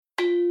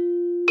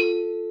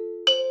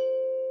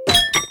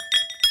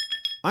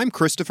I'm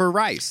Christopher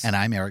Rice. And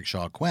I'm Eric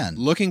Shaw Quinn.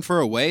 Looking for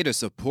a way to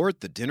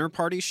support the Dinner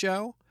Party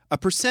Show? A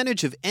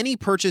percentage of any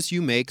purchase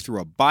you make through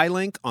a buy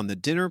link on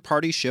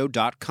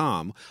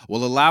thedinnerpartyshow.com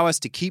will allow us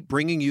to keep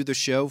bringing you the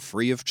show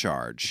free of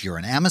charge. If you're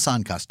an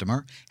Amazon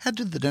customer, head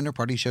to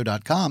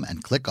thedinnerpartyshow.com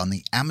and click on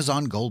the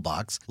Amazon Gold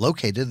box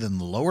located in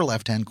the lower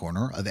left-hand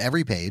corner of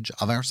every page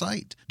of our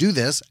site. Do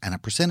this, and a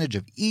percentage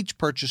of each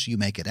purchase you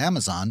make at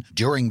Amazon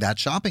during that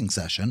shopping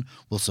session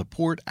will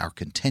support our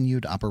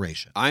continued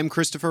operation. I'm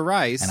Christopher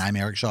Rice. And I'm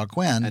Eric Shaw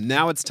Quinn. And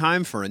now it's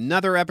time for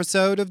another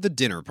episode of The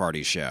Dinner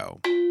Party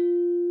Show.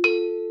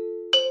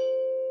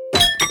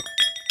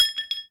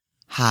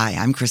 Hi,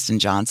 I'm Kristen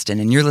Johnston,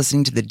 and you're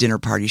listening to The Dinner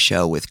Party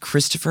Show with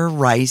Christopher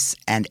Rice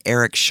and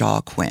Eric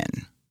Shaw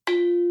Quinn.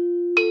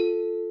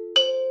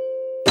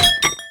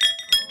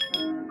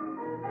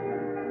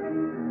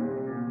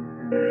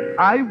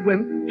 I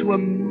went to a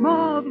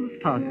marvelous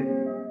party.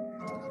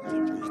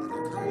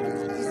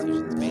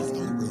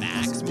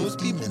 Facts. Most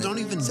people don't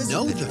even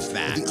know the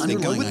facts. They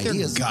go with their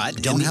gut,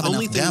 don't and have the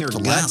only enough thing their depth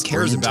to gut last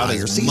cares for an about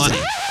entire is season. money.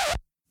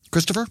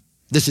 Christopher,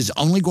 this is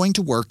only going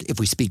to work if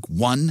we speak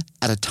one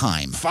at a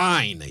time.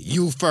 Fine.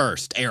 You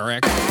first,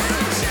 Eric.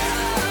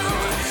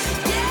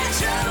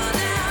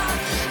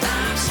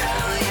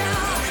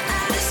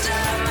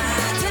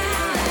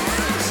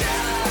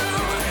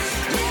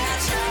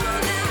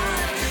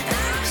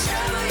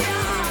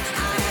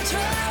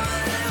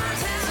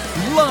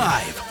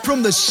 Live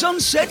from the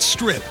Sunset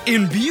Strip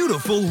in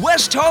beautiful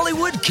West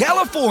Hollywood,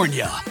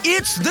 California,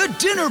 it's The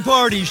Dinner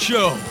Party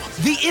Show,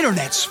 the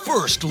internet's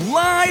first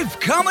live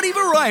comedy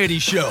variety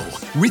show,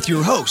 with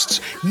your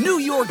hosts, New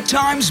York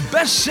Times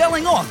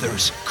best-selling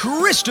authors,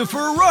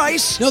 Christopher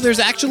Rice. No, there's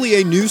actually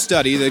a new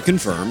study that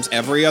confirms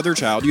every other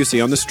child you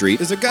see on the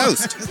street is a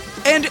ghost.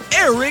 And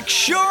Eric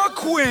Shaw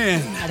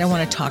Quinn. I don't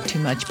want to talk too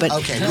much, but...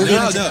 Okay, we're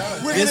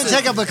going to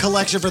take up a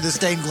collection for the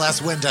stained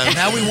glass window.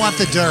 Now we want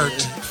the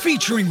dirt.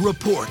 Featuring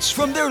reports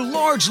from their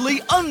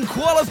largely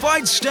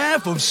unqualified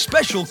staff of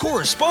special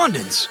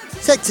correspondents.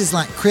 Sex is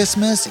like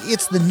Christmas.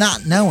 It's the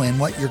not knowing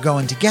what you're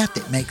going to get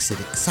that makes it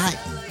exciting.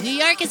 New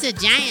York is a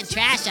giant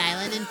trash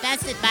island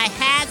infested by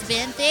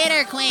has-been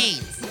theater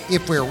queens.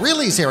 If we're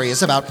really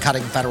serious about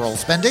cutting federal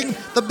spending,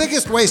 the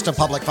biggest waste of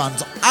public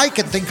funds I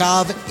can think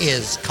of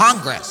is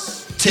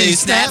Congress. 2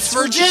 snaps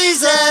for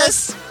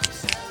Jesus!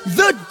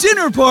 The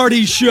Dinner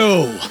Party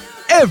Show.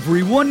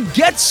 Everyone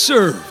gets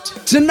served.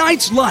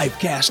 Tonight's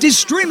livecast is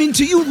streaming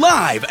to you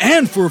live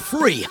and for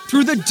free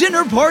through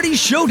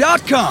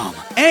thedinnerpartyshow.com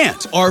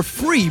and our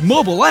free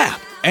mobile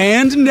app.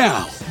 And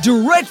now,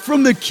 direct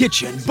from the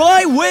kitchen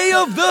by way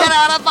of the... Get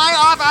out of my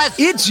office!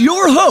 It's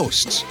your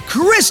hosts,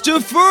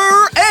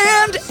 Christopher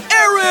and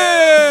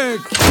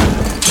Eric!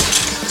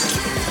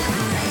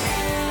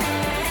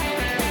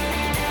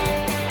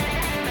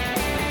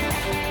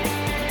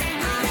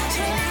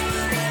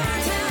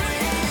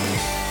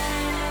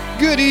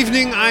 Good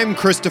evening, I'm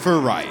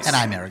Christopher Rice. And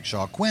I'm Eric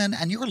Shaw Quinn,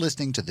 and you're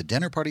listening to the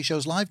Dinner Party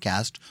Show's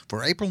livecast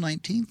for April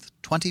 19th,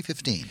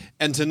 2015.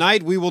 And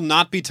tonight we will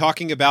not be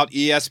talking about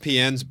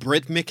ESPN's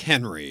Britt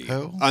McHenry.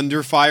 Who?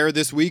 Under fire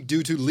this week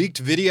due to leaked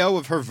video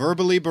of her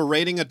verbally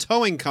berating a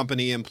towing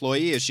company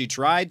employee as she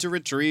tried to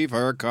retrieve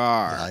her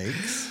car.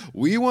 Yikes.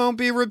 We won't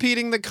be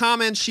repeating the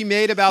comments she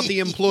made about the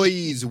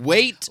employee's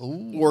weight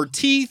or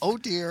teeth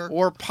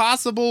or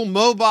possible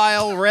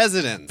mobile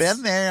residence.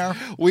 Been there.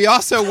 We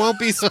also won't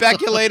be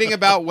speculating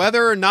about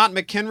whether or not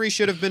McHenry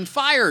should have been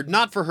fired,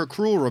 not for her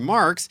cruel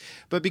remarks,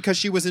 but because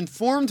she was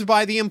informed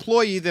by the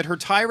employee that her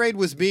tirade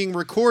was being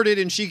recorded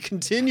and she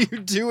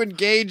continued to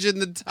engage in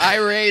the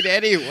tirade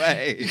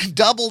anyway.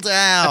 Double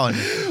down.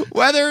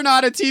 Whether or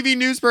not a TV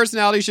news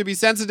personality should be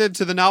sensitive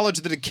to the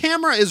knowledge that a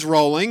camera is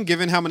rolling,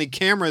 given how many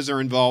cameras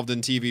are involved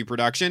in TV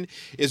production,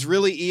 is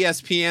really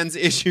ESPN's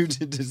issue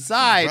to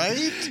decide.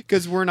 Right?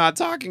 Because we're not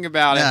talking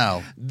about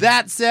it.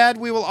 That said,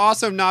 we will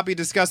also not be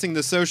discussing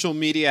the social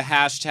media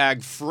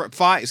hashtag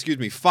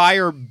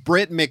fire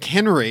Britt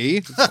McHenry.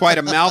 It's quite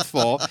a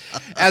mouthful.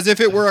 As if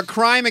it were a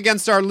crime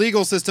against our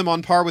legal system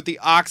on par with the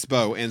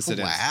Oxbow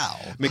incident. Wow.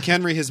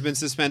 McHenry has been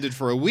suspended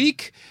for a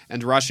week,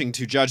 and rushing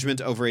to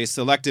judgment over a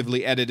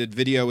selectively edited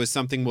video is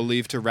something we'll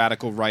leave to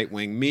radical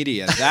right-wing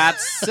media. That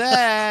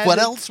said... What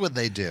else would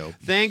they do?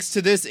 Thanks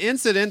to this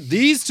incident,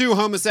 these two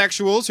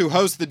homosexuals who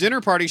host the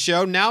Dinner Party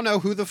Show now know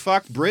who the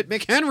fuck Britt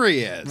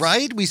McHenry is.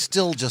 Right? We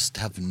still just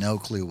have no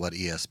clue what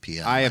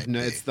ESPN I have no...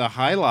 It's the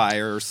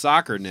Highlighter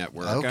Soccer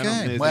Network.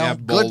 Okay. Well,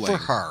 good for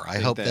her. I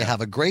hope they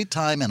have a great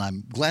time, and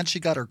I'm glad she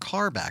got her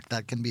car back.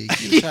 That can be a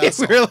huge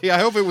hassle. Really, I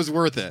hope it was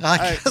worth it. I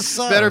guess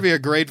so. Better be a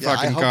great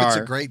fucking car. I hope it's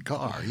a great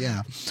car,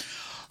 yeah.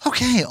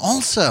 Okay,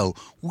 also,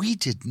 we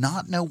did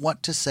not know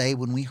what to say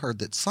when we heard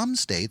that some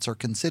states are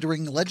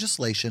considering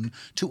legislation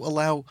to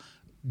allow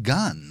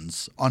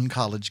guns on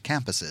college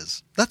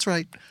campuses. That's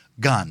right,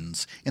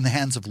 guns in the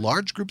hands of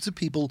large groups of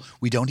people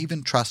we don't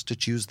even trust to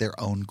choose their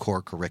own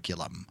core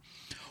curriculum.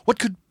 What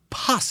could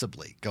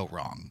possibly go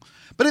wrong?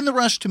 But in the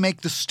rush to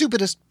make the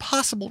stupidest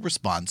possible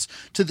response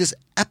to this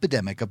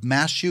epidemic of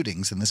mass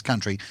shootings in this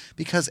country,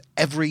 because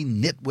every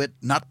nitwit,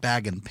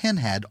 nutbag, and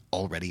pinhead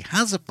already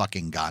has a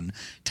fucking gun,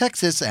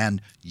 Texas and,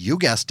 you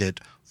guessed it,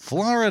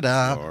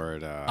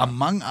 Florida,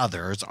 among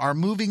others, are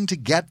moving to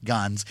get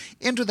guns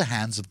into the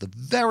hands of the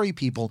very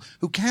people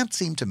who can't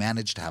seem to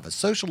manage to have a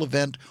social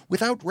event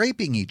without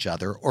raping each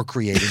other or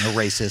creating a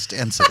racist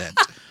incident.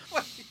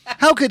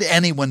 How could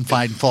anyone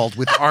find fault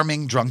with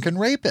arming drunken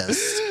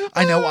rapists?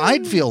 I know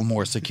I'd feel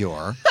more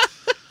secure.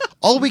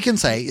 All we can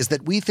say is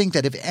that we think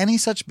that if any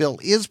such bill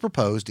is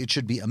proposed, it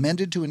should be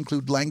amended to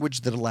include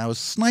language that allows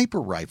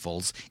sniper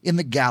rifles in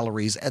the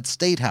galleries at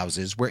state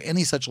houses where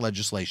any such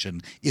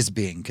legislation is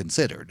being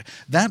considered.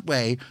 That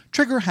way,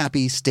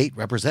 trigger-happy state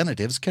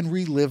representatives can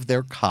relive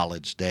their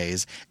college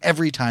days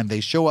every time they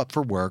show up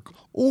for work,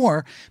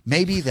 or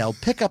maybe they'll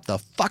pick up the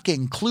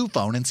fucking Clue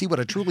phone and see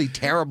what a truly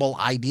terrible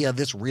idea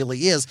this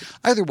really is.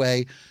 Either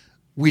way,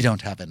 we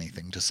don't have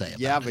anything to say about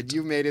it. Yeah, but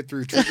you made it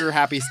through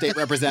trigger-happy state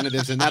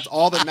representatives, and that's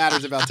all that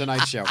matters about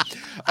tonight's show.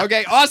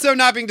 Okay, also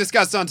not being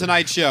discussed on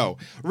tonight's show,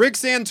 Rick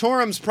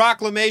Santorum's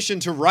proclamation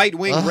to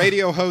right-wing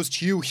radio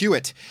host Hugh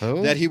Hewitt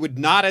that he would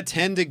not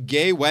attend a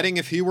gay wedding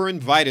if he were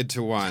invited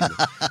to one.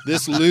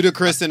 This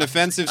ludicrous and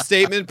offensive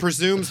statement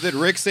presumes that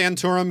Rick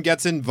Santorum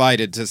gets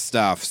invited to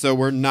stuff, so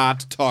we're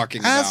not talking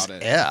about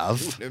it.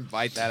 As if.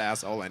 Invite that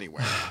asshole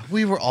anywhere.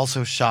 We were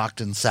also shocked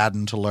and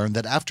saddened to learn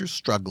that after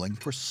struggling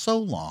for so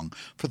long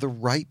for the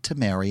right to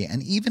marry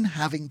and even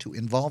having to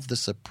involve the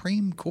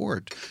Supreme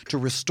Court to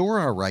restore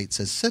our rights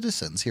as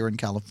citizens here in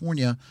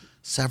California,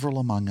 several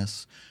among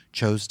us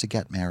chose to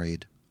get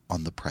married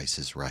on The Price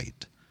is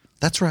Right.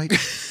 That's right.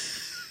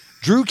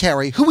 Drew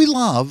Carey, who we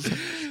love,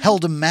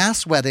 held a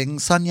mass wedding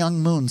Sun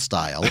Young Moon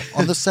style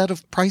on the set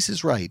of Price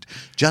is Right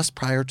just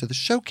prior to the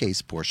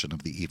showcase portion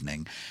of the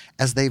evening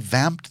as they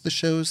vamped the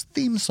show's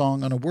theme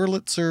song on a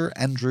Wurlitzer,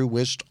 and Drew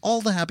wished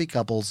all the happy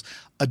couples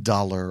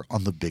 $1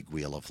 on the big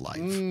wheel of life.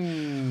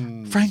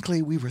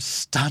 Frankly, we were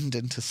stunned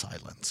into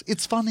silence.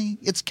 It's funny,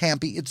 it's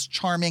campy, it's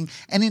charming,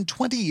 and in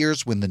 20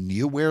 years when the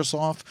new wears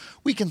off,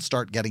 we can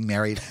start getting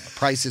married on The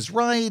Price is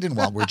Right and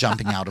while we're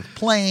jumping out of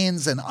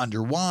planes and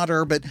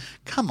underwater. But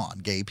come on,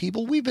 gay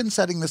people, we've been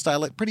setting the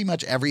style at pretty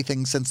much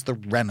everything since the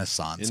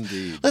Renaissance.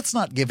 Indeed. Let's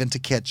not give in to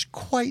kitsch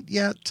quite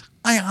yet.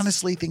 I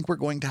honestly think we're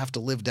going to have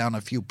to live down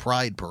a few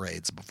pride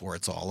parades before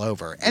it's all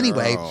over.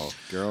 Anyway,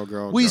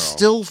 we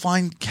still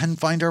can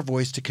find our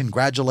voice to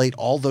congratulate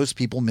all those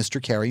people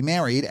Mr. Carey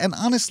married, and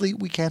honestly,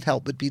 we can't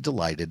help but be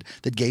delighted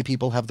that gay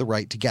people have the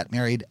right to get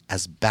married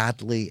as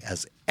badly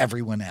as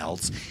everyone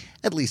else,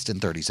 at least in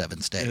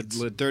 37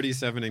 states.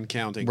 37 and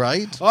counting.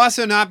 Right?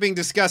 Also not being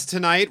discussed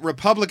tonight,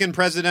 Republican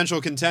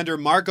presidential contender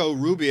Marco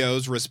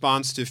Rubio's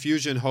response to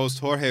Fusion host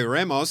Jorge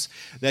Ramos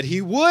that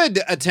he would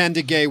attend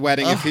a gay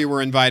wedding if he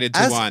were invited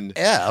to one.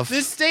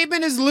 This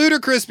statement is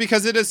ludicrous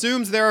because it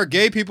assumes there are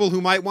gay people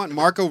who might want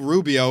Marco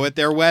Rubio at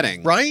their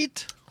wedding.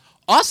 Right?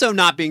 Also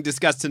not being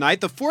discussed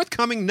tonight, the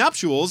forthcoming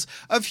nuptials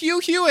of Hugh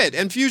Hewitt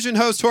and Fusion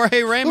host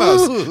Jorge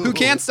Ramos, who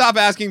can't stop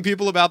asking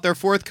people about their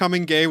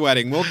forthcoming gay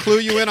wedding. We'll clue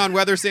you in on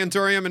whether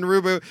Santorum and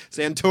Rubio...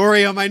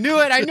 Santorum, I knew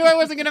it! I knew I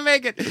wasn't going to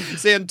make it!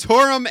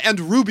 Santorum and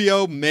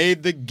Rubio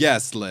made the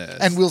guest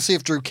list. And we'll see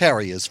if Drew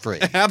Carey is free.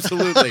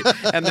 Absolutely.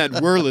 And that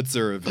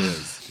Wurlitzer of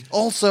his.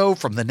 Also,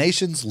 from the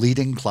nation's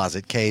leading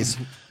closet case...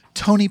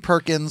 Tony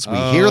Perkins, we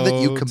hear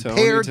that you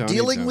compare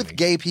dealing with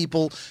gay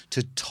people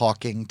to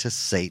talking to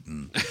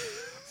Satan.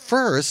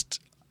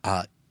 First,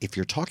 if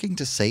you're talking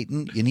to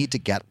Satan, you need to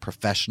get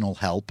professional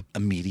help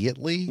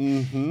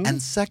immediately.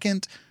 And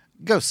second,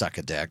 go suck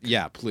a dick.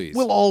 Yeah, please.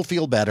 We'll all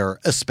feel better,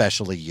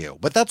 especially you.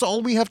 But that's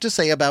all we have to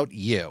say about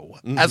you.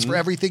 As for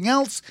everything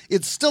else,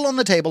 it's still on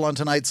the table on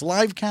tonight's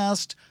live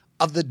cast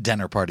of The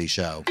Dinner Party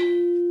Show.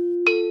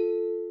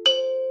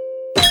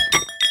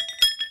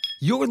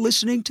 You're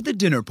listening to The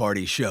Dinner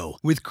Party Show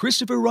with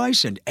Christopher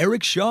Rice and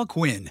Eric Shaw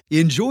Quinn.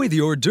 Enjoy the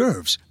hors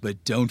d'oeuvres,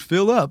 but don't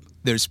fill up.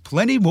 There's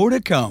plenty more to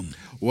come.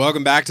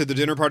 Welcome back to The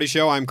Dinner Party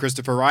Show. I'm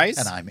Christopher Rice.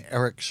 And I'm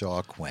Eric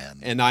Shaw Quinn.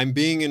 And I'm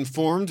being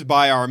informed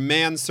by our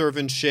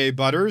manservant Shea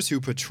Butters, who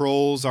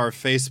patrols our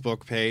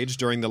Facebook page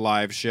during the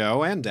live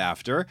show and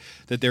after,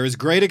 that there is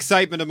great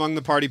excitement among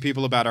the party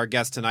people about our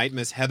guest tonight.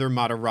 Miss Heather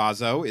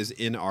Matarazzo is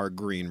in our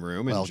green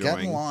room enjoying... get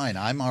in line.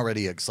 I'm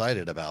already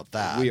excited about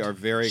that. We are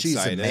very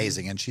excited. She's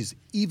amazing, and she's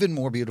even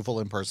more beautiful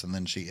in person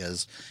than she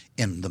is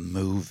in the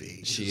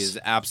movie. She is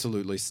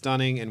absolutely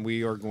stunning, and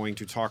we are going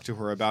to talk to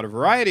her about a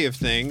variety of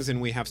things, and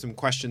we have some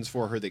questions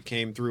for her that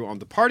came through on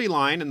the party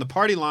line. And the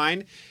party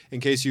line,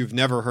 in case you've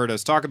never heard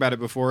us talk about it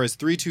before, is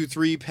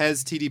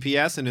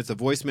 323-PEZ-TDPS, and it's a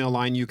voicemail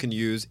line you can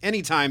use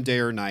anytime, day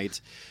or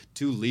night,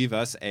 to leave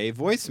us a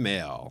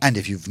voicemail. And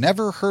if you've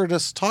never heard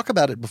us talk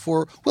about it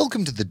before,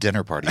 welcome to The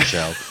Dinner Party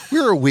Show.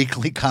 We're a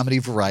weekly comedy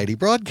variety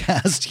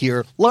broadcast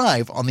here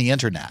live on the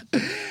internet.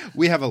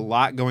 We have a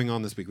lot going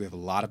on this week. We have a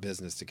lot of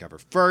business to cover.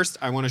 First,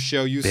 I want to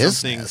show you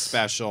something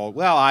special.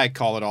 Well, I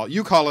call it all.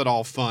 You call it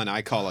all fun.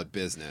 I call it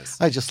business.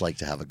 I just like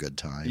to have a good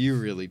time. You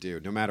really do.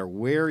 No matter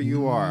where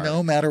you are.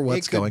 No matter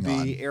what's going on. It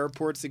could be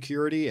airport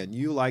security, and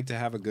you like to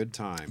have a good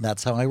time.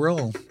 That's how I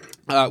roll.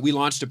 We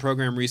launched a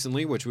program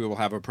recently, which we will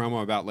have a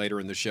promo about later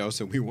in the show,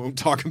 so we won't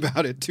talk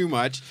about it too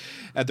much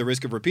at the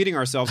risk of repeating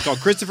ourselves, called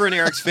Christopher and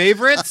Eric's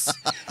Favorites.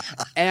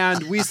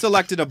 And we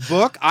selected a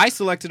book. I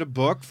selected a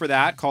book for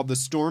that called The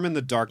Storm in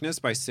the Darkness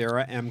by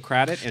Sarah M.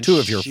 Craddock. And two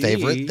of your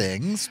favorite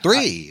things.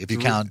 Three, if you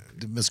count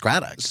Ms.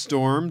 Craddock.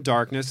 Storm,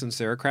 Darkness, and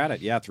Sarah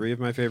Craddock. Yeah, three of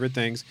my favorite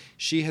things.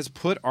 She has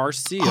put our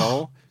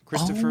seal...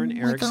 Christopher and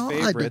Eric's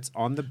Favorites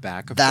on the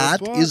back of her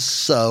book. That is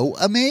so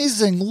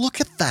amazing. Look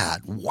at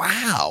that.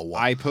 Wow.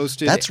 I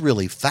posted... That's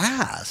really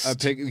fast.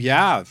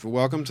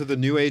 Welcome to the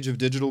new age of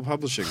digital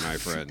publishing, my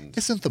friend.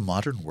 Isn't the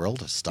modern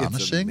world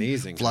astonishing? It's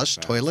amazing. Flush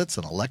toilets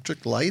and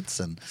electric lights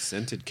and...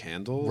 scented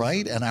candles.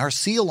 Right, and our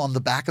seal on the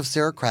back of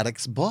Sarah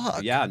Craddock's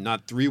book. Yeah,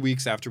 not 3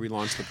 weeks after we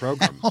launched the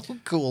program. How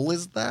cool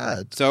is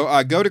that?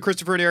 So go to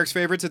Christopher and Eric's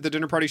Favorites at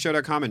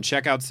thedinnerpartyshow.com and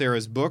check out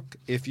Sarah's book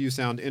if you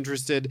sound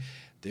interested.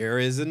 There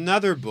is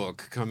another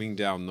book coming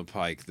down the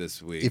pike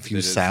this week. If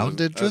you sound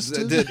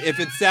interested? If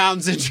it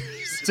sounds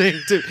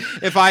interesting.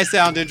 If I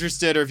sound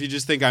interested or if you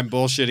just think I'm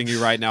bullshitting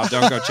you right now,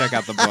 don't go check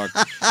out the book.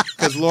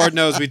 Because Lord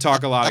knows we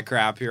talk a lot of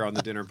crap here on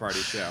the Dinner Party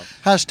Show.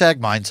 Hashtag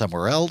mine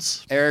somewhere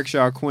else. Eric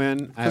Shaw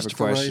Quinn, I have a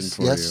question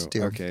for yes, you.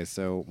 Dear. Okay,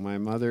 so my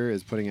mother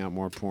is putting out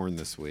more porn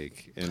this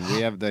week. And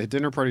we have the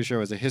Dinner Party Show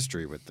has a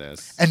history with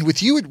this. And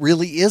with you, it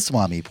really is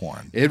mommy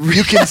porn.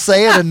 You can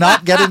say it and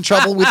not get in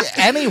trouble with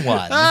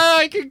anyone.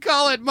 I can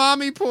call it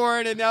mommy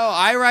porn. And no,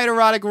 I write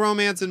erotic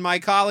romance, and my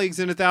colleagues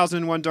in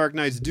 1001 Dark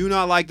Nights do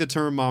not like the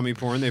term mommy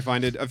porn. They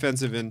find it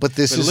offensive and But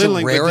this is a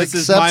rare this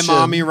exception. is my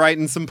mommy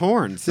writing some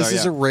porn. So, this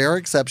is a rare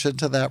exception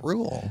to that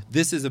rule.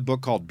 This is a book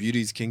called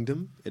Beauty's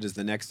Kingdom. It is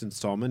the next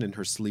installment in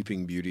her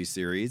Sleeping Beauty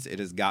series. It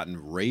has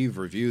gotten rave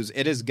reviews.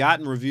 It has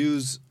gotten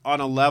reviews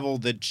on a level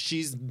that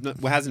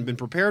hasn't been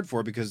prepared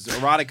for because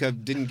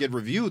erotica didn't get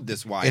reviewed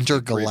this wide.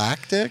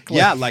 Intergalactic?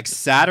 Yeah, like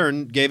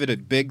Saturn gave it a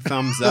big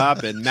thumbs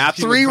up, and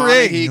Matthew 3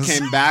 McConaughey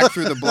rings. came back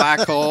through the black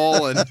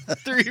hole and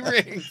 3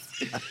 rings.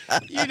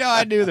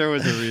 I knew there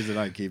was a reason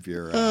I keep you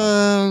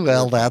around.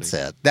 Well, that's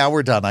it. Now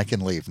we're done. I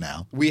can leave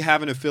now. We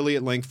have an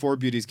affiliate link for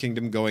Beauty's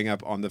Kingdom going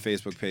up on the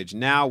Facebook page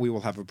now. We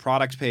will have a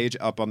product page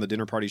up on the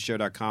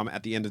dinnerpartyshow.com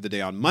at the end of the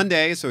day on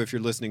Monday. So if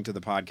you're listening to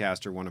the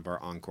podcast or one of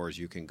our encores,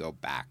 you can go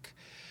back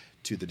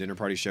to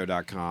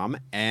thedinnerpartyshow.com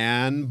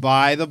and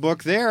buy the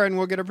book there, and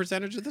we'll get a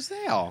percentage of the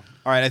sale.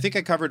 All right, I think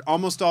I covered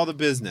almost all the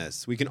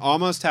business. We can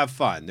almost have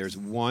fun. There's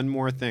one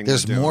more thing.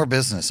 There's more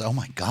business. Oh,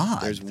 my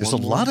God. There's a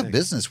lot of thing.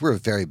 business. We're a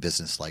very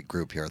business-like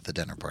group here at the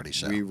Dinner Party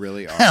Show. We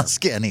really are.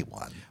 Ask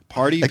anyone.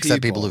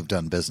 Except people who've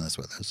done business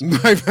with us.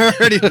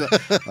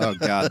 Oh,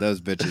 God, those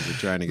bitches are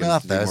trying to get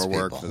us to do more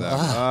work for them.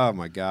 Oh,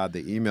 my God,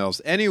 the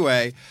emails.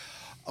 Anyway...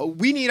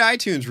 we need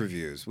iTunes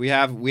reviews. We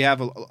have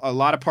a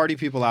lot of party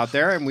people out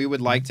there, and we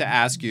would like to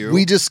ask you.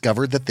 We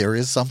discovered that there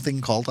is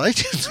something called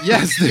iTunes.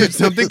 Yes, there's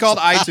something called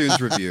iTunes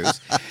reviews.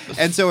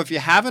 And so if you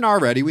haven't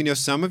already, we know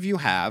some of you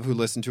have who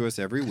listen to us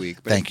every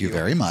week. But Thank you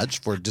very much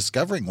for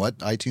discovering what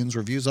iTunes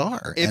reviews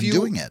are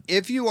doing it.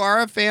 If you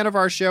are a fan of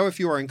our show, if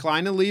you are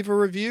inclined to leave a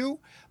review,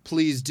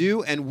 please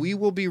do. And we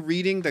will be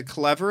reading the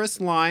cleverest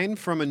line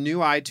from a new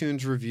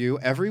iTunes review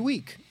every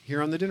week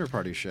here on the Dinner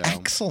Party Show.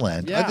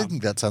 Excellent. Yeah. I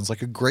think that sounds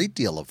like a great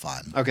deal of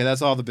fun. Okay,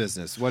 that's all the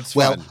business. What's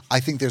fun? Well, I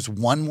think there's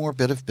one more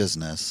bit of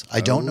business.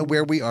 I don't know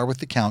where we are with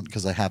the count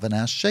because I haven't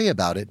asked Shay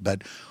about it,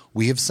 but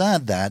we have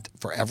said that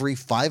for every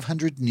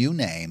 500 new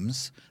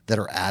names that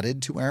are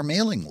added to our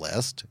mailing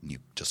list, you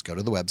just go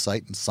to the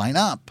website and sign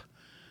up,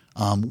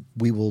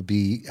 we will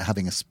be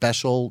having a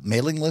special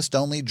mailing list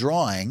only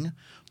drawing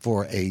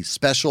for a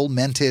special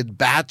minted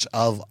batch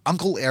of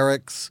Uncle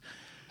Eric's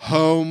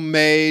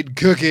homemade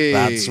cookies.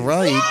 That's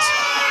right.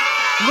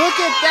 Look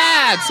at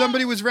that.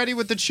 Somebody was ready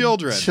with the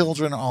children.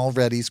 Children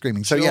already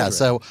screaming. So,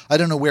 so I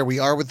don't know where we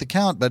are with the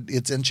count, but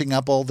it's inching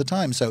up all the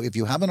time. So if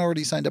you haven't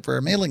already signed up for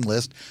our mailing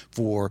list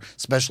for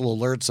special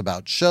alerts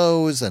about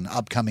shows and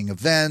upcoming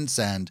events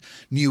and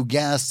new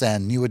guests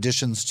and new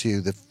additions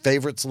to the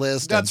favorites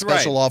list and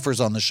special offers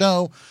on the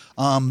show,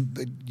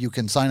 you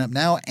can sign up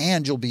now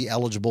and you'll be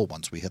eligible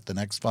once we hit the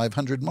next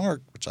 500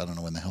 mark, which I don't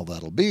know when the hell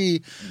that'll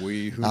be.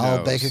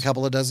 I'll bake a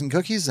couple of dozen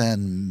cookies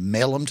and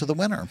mail them to the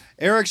winner.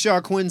 Eric Shaw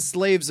Quinn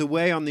slaves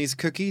away on these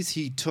cookies.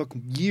 He took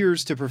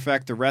years to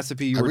perfect the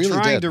recipe. You were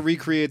trying to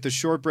recreate the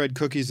shortbread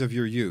cookies of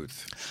your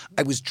youth.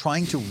 I was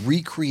trying to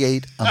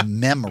recreate a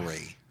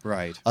memory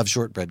right. of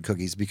shortbread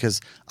cookies because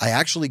I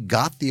actually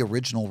got the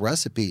original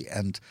recipe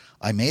and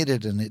I made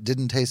it and it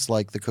didn't taste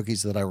like the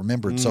cookies that I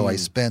remembered. So I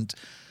spent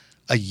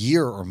a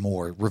year or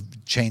more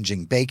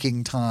changing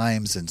baking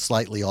times and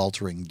slightly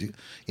altering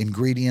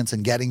ingredients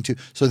and getting to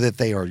so that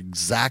they are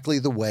exactly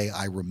the way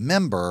I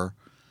remember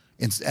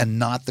and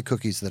not the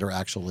cookies that are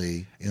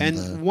actually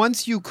in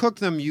once you cook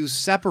them, you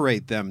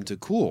separate them to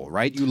cool,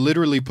 right? You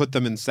literally put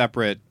them in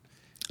separate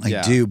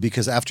I do,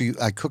 because after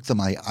I cook them,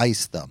 I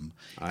ice them.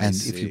 And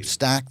see. if you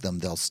stack them,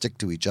 they'll stick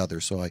to each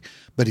other.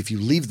 But if you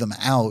leave them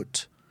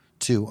out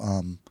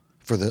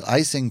for the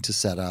icing to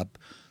set up,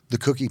 the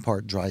cookie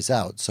part dries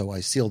out. So I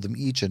seal them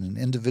each in an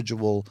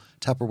individual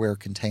Tupperware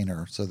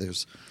container. So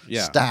there's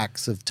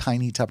stacks of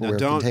tiny Tupperware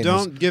containers.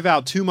 Don't give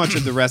out too much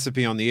of the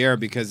recipe on the air,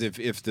 because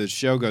if the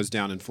show goes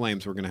down in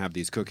flames, we're going to have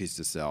these cookies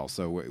to sell.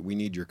 So we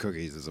need your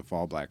cookies as a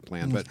fallback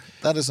plan. But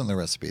that isn't the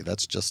recipe.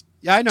 That's just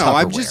I know.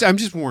 Tupperware. I'm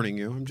just warning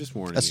you.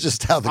 That's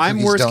just how the cookies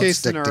I'm worst don't case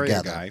stick scenario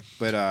together. guy,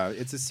 but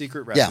it's a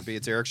secret recipe.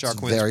 It's Eric Shaw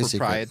Quinn's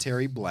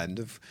proprietary blend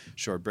of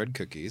shortbread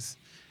cookies.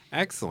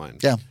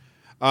 Excellent. Yeah.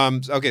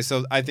 Okay,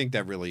 so I think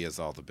that really is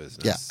all the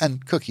business. Yeah,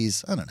 and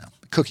cookies, I don't know,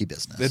 cookie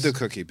business. The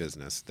cookie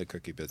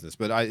business.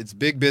 But it's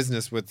big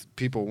business with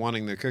people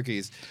wanting the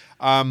cookies.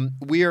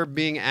 We are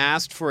being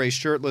asked for a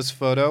shirtless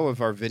photo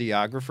of our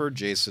videographer,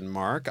 Jason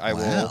Mark.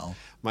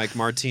 Mike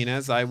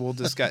Martinez, I will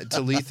discuss.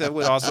 Talitha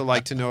would also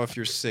like to know if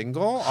you're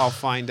single. I'll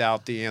find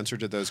out the answer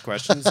to those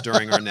questions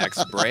during our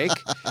next break.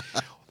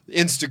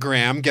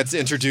 Instagram gets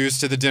introduced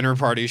to the dinner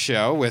party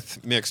show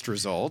with mixed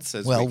results,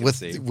 as we can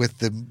see. With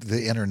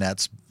the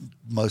internet's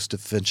most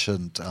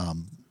efficient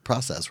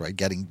process, right?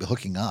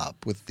 Hooking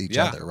up with each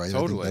other, right?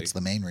 Totally. I think that's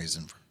the main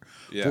reason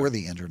for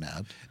the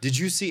internet. Did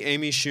you see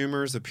Amy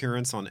Schumer's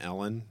appearance on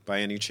Ellen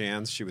by any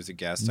chance? She was a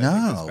guest.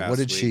 No. What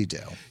did she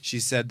do? She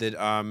said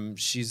that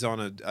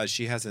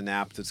she has an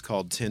app that's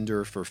called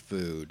Tinder for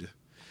Food.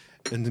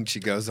 And then she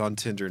goes on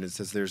Tinder and it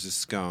says there's a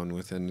scone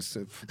within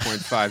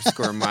 0.5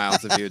 square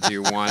miles of you. Do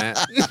you want it?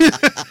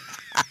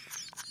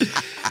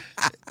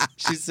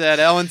 She said,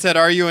 Ellen said,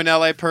 are you an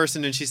LA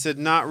person? And she said,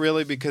 not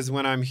really, because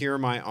when I'm here,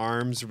 my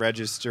arms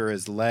register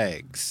as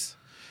legs.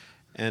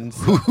 And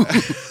so,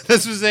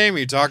 this was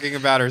Amy talking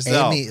about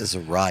herself. Amy is a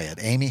riot.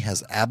 Amy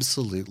has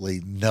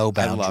absolutely no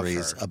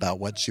boundaries about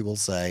what she will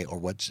say or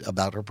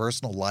about her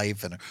personal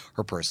life and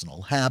her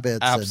personal habits.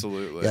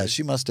 Absolutely. And,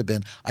 she must have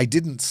been. I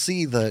didn't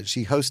see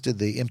she hosted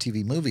the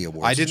MTV Movie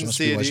Awards. I didn't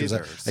see it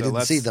either. I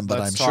didn't see them, but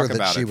I'm sure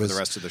that she was. For the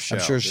rest of the show.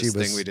 I'm sure she was.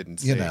 Thing we didn't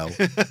see.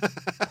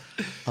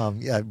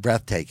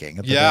 Breathtaking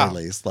at the very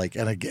least, like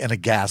in a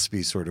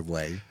gaspy sort of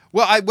way.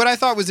 Well, what I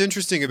thought was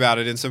interesting about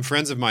it, and some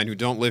friends of mine who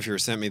don't live here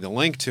sent me the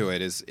link to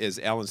it, is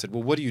Ellen said,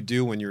 well, what do you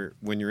do when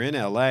you're in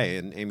L.A.?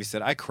 And Amy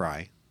said, I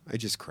cry. I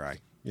just cry.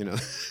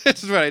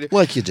 That's what I do.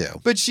 Like you do.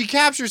 But she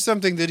captures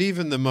something that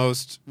even the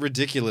most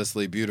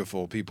ridiculously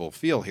beautiful people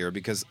feel here,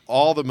 because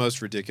all the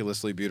most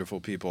ridiculously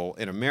beautiful people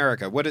in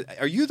America.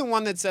 Are you the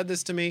one that said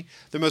this to me?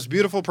 The most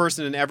beautiful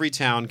person in every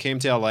town came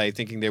to L.A.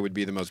 thinking they would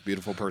be the most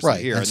beautiful person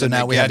here. And so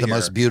now we have the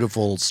most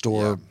beautiful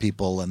store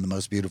people and the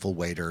most beautiful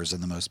waiters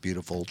and the most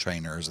beautiful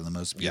trainers and the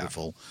most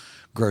beautiful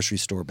grocery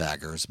store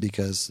baggers,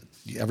 because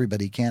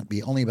everybody can't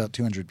be, only about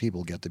 200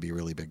 people get to be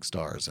really big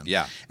stars. And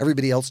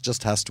everybody else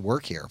just has to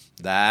work here.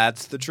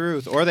 That's the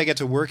truth. Or they get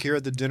to work here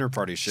at the dinner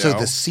party show. So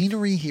the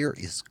scenery here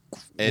is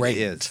great.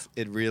 It is.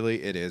 It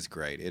is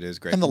great. It is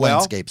great. And the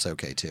landscape's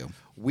okay too.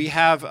 We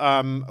have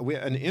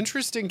an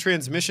interesting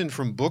transmission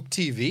from Book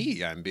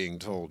TV, I'm being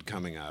told,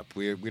 coming up.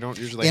 We don't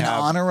usually have...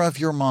 In honor of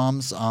your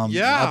mom's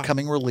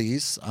upcoming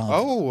release.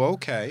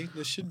 Okay.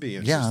 This should be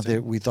interesting. Yeah,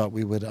 we thought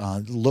we would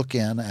look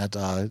in at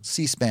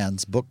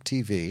C-SPAN's Book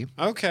TV.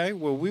 Okay,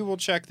 well, we will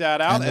check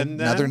that out. And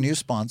another new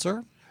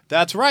sponsor.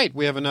 That's right.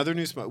 We have another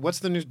new sponsor. What's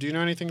the new? Do you know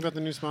anything about the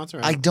new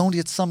sponsor? I don't.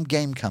 It's some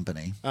game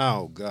company.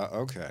 Oh, God.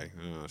 Okay.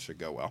 Should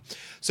go well.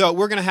 So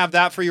we're going to have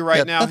that for you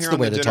right now here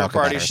on the Dinner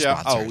Party Show.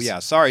 Oh, yeah.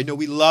 Sorry. No,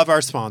 we love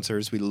our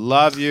sponsors. We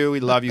love you.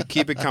 We love you.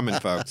 Keep it coming,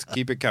 folks.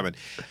 Keep it coming.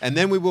 And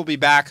then we will be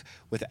back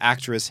with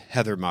actress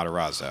Heather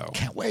Matarazzo.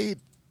 Can't wait.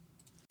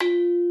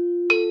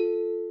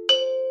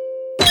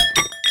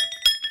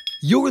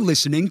 You're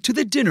listening to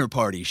The Dinner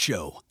Party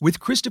Show with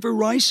Christopher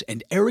Rice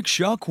and Eric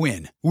Shaw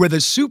Quinn, where the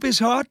soup is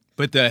hot,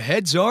 but the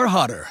heads are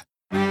hotter.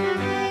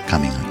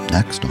 Coming up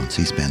next on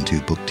C-SPAN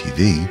 2 Book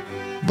TV,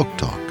 Book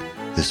Talk.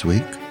 This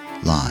week,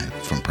 live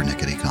from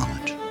Persnickety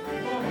College.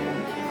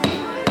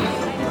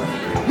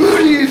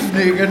 Good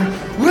evening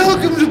and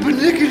welcome to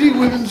Persnickety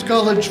Women's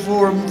College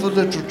Forum for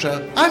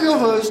Literature. I'm your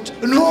host,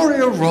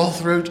 Honoria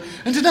Rothroat,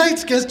 and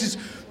tonight's guest is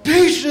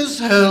Patience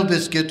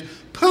Hurlbiscuit,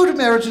 Poet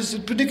Emeritus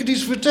at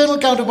Pernickety's fraternal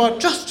counterpart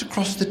just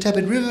across the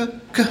Tebet River,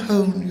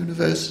 Cajon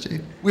University.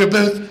 We are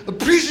both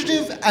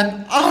appreciative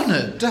and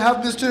honored to have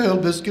Mr.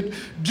 Hurlbiscuit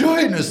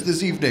join us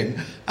this evening.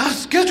 Our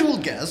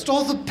scheduled guest,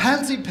 author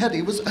Pansy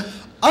Petty, was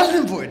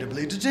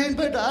unavoidably detained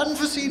by an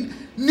unforeseen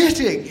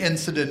knitting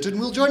incident and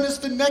will join us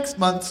for next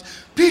month's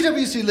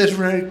PwC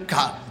Literary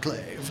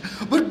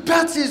Conclave. But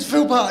Patsy's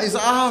faux pas is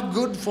our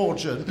good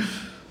fortune.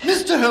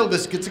 Mr.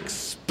 Hurlbiscuit's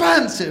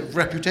expansive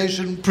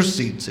reputation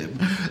precedes him.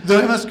 Though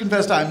I must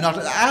confess I'm not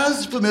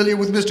as familiar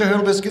with Mr.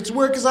 Hurlbiscuit's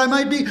work as I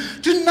might be,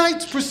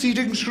 tonight's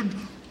proceedings should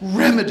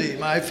remedy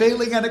my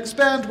failing and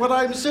expand what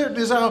I'm certain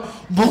is our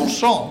bon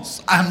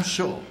chance, I'm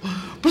sure.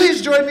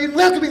 Please join me in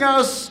welcoming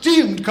our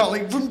esteemed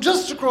colleague from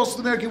just across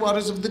the murky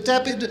waters of the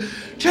Tepid,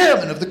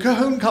 chairman of the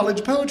Cajon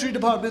College Poetry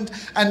Department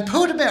and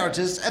poet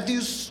emeritus at the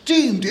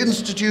esteemed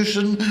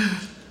institution,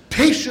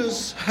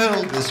 Patience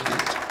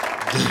Hurlbiscuit.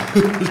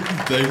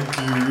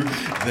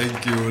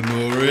 Thank you,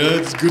 Honoria.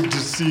 It's good to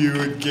see you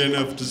again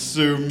after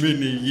so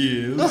many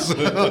years.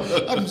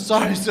 I'm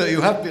sorry, sir,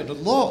 you have been a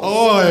loss.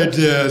 Oh, I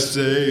dare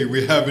say.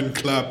 We haven't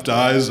clapped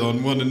eyes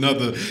on one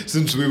another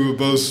since we were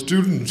both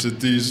students at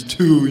these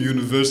two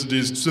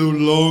universities, so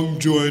long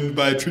joined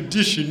by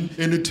tradition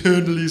and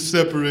eternally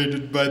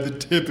separated by the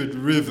tepid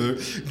river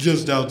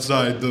just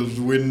outside those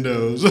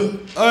windows.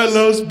 I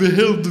last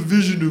beheld the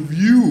vision of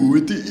you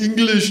at the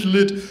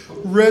English-lit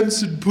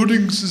Rancid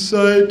Pudding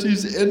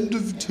Society's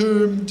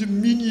end-of-term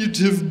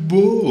diminutive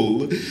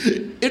ball.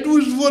 It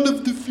was one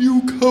of the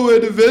few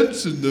co-ed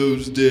events in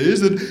those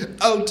days, and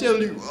I'll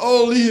tell you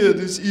all here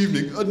this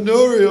evening,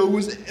 Honoria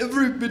was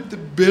every bit the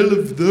belle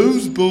of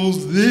those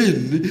balls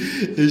then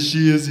as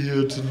she is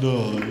here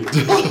tonight.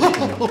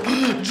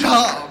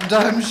 Charmed,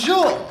 I'm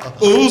sure.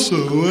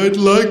 Also, I'd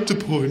like to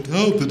point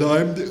out that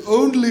I'm the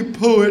only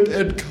poet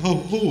at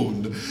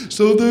Cajon,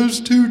 so those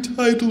two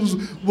titles,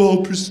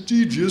 while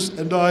prestigious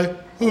and I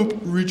hope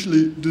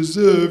richly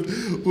deserved,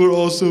 were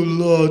also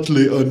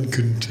largely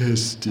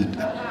uncontested.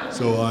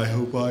 So I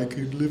hope I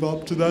can live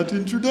up to that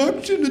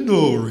introduction,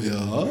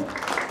 Honoria.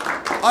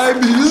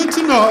 I'm here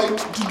tonight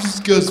to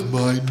discuss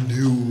my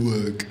new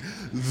work,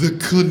 The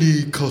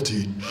Cunny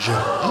Cottage.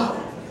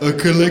 A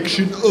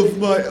collection of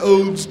my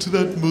odes to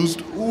that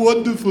most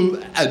wonderful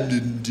and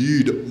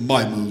indeed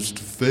my most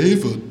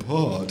favored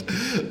part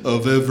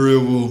of every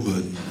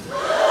woman.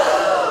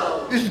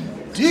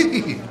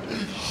 Indeed.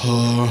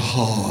 Her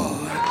heart.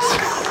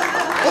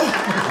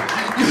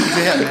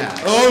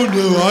 Oh,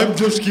 no, I'm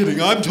just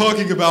kidding. I'm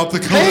talking about the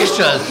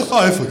Patience!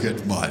 I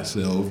forget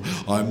myself.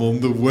 I'm on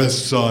the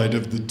west side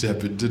of the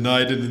tepid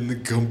tonight and in the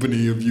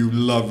company of you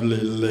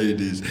lovely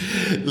ladies.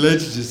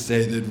 Let's just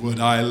say that what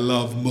I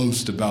love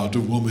most about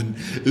a woman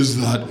is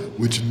that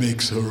which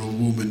makes her a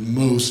woman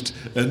most,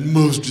 and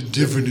most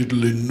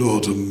definitely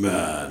not a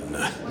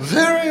man.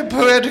 Very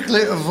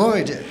poetically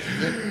avoided.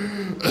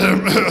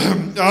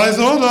 I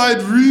thought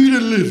I'd read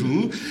a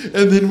little,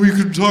 and then we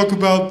could talk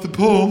about the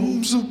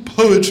poems,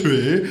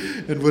 poetry,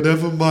 and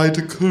whatever might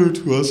occur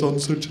to us on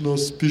such an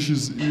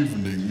auspicious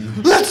evening.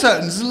 That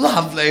sounds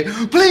lovely.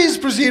 Please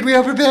proceed. We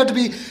are prepared to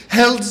be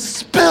held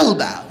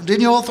spellbound in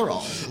your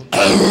thrall.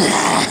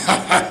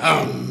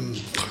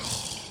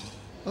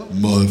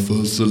 My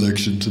first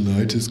selection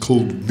tonight is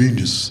called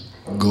Venus,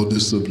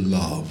 Goddess of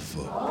Love.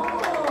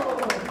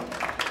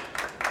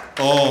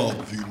 Ah,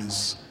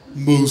 Venus,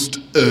 most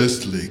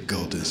earthly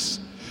goddess,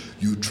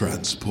 you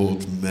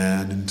transport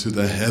man into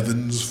the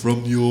heavens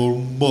from your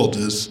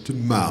modest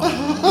mound.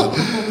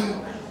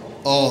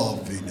 Ah,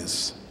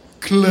 Venus,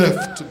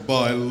 cleft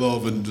by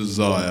love and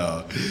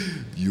desire,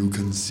 you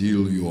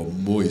conceal your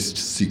moist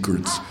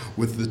secrets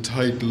with the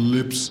tight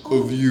lips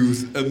of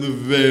youth and the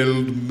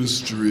veiled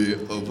mystery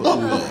of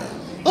love.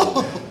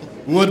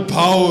 What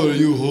power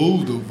you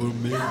hold over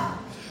men!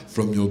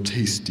 From your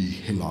tasty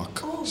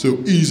hillock, so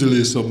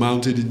easily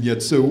surmounted and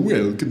yet so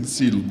well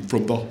concealed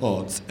from the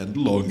hearts and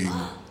longing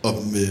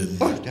of men.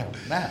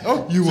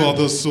 You are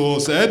the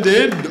source and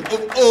end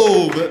of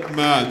all that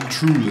man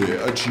truly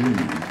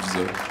achieves.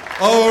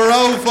 Our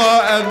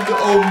Alpha and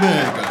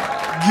Omega,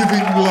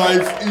 giving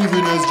life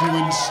even as you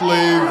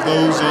enslave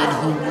those on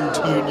whom you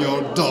turn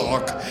your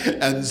dark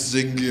and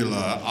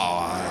singular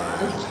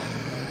eye.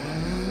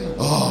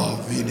 Ah,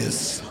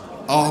 Venus,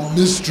 our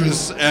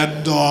mistress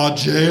and our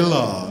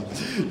jailer.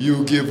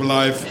 You give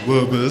life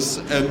purpose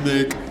and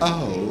make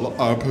all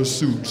our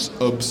pursuits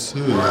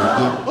absurd.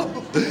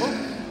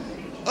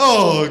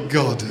 Oh,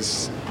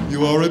 goddess,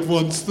 you are at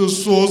once the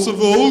source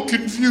of all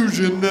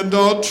confusion and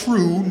our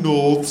true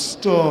North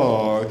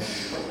Star.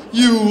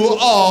 You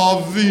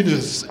are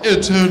Venus,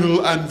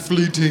 eternal and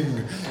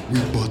fleeting. We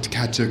but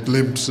catch a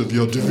glimpse of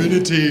your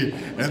divinity,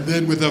 and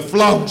then with a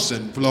flounce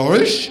and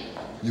flourish,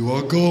 you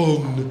are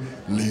gone,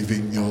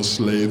 leaving your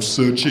slaves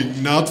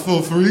searching not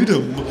for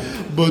freedom,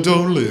 but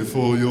only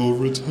for your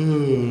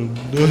return.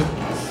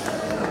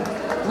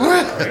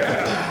 Well,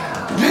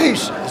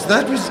 patience,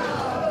 that was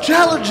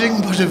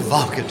challenging but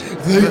evocative.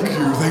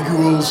 Thank you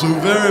all so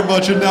very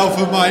much. And now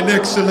for my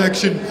next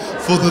selection,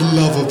 For the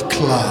Love of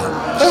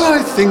Clams. Oh,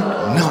 I think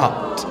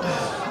not.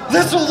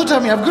 That's all the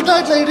time we have. Good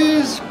night,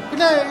 ladies. Good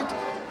night.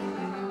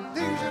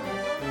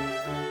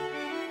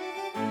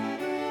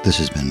 This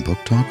has been Book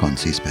Talk on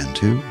C-SPAN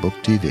 2 Book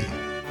TV.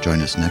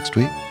 Join us next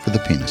week for the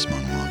Penis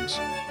Monologues.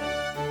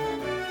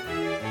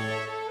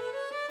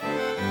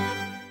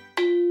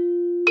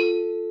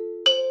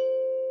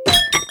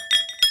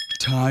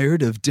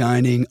 Tired of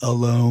dining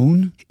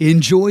alone?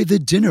 Enjoy the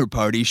Dinner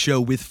Party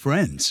Show with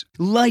friends.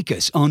 Like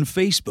us on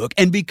Facebook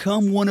and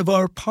become one of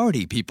our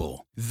party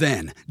people.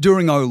 Then,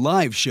 during our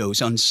live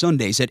shows on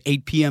Sundays at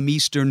 8 p.m.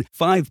 Eastern,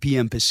 5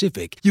 p.m.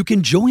 Pacific, you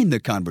can join the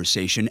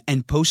conversation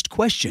and post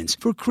questions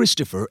for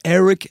Christopher,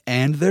 Eric,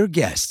 and their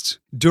guests.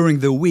 During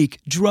the week,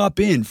 drop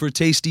in for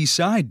tasty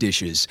side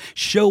dishes,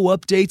 show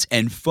updates,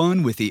 and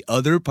fun with the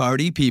other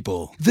party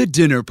people. The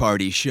Dinner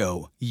Party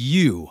Show.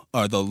 You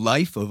are the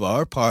life of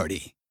our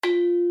party.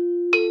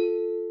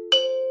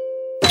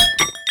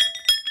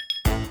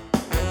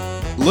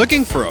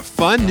 Looking for a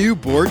fun new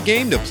board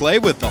game to play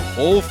with the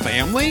whole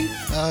family?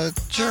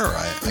 Sure,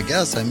 I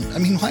guess. I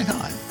mean, why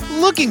not?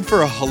 Looking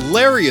for a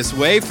hilarious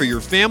way for your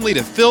family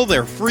to fill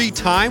their free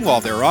time while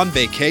they're on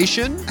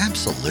vacation?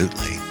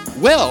 Absolutely.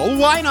 Well,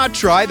 why not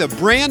try the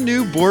brand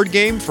new board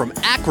game from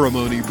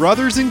Acrimony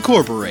Brothers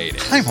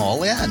Incorporated? I'm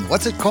all in.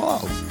 What's it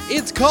called?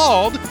 It's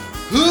called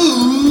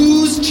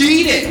Who's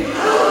Cheating?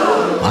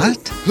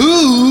 What?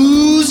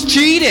 Who's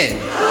Cheating?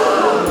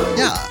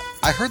 Yeah,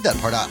 I heard that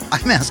part.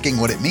 I'm asking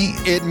what it means.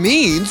 It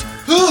means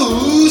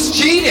who's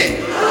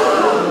cheating?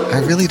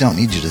 I really don't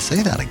need you to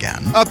say that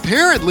again.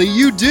 Apparently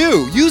you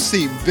do. You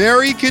seem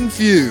very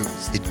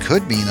confused. It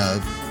could mean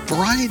a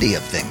variety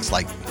of things,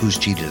 like who's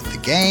cheated at the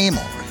game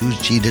or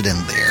who's cheated in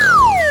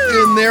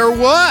their... In their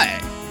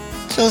what?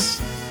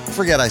 Just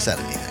forget I said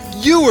anything.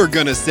 You were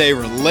gonna say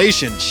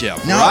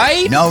relationship,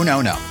 right? No.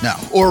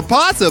 Or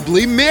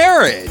possibly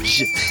marriage.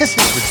 This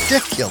is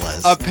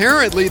ridiculous.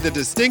 Apparently the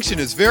distinction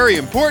is very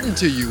important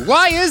to you.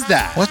 Why is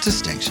that? What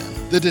distinction?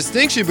 The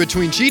distinction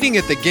between cheating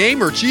at the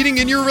game or cheating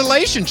in your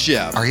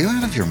relationship. Are you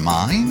out of your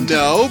mind?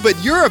 No, but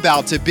you're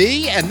about to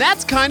be, and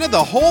that's kind of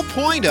the whole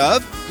point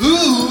of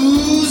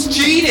Who's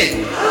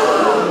Cheating?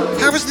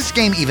 How is this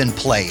game even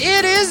played?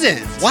 It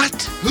isn't.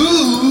 What?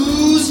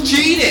 Who's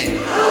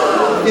Cheating?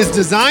 Is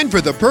designed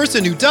for the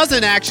person who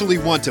doesn't actually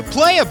want to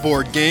play a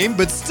board game,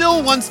 but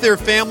still wants their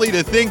family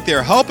to think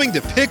they're helping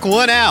to pick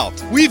one out.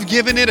 We've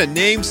given it a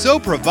name so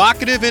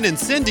provocative and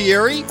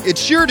incendiary,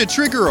 it's sure to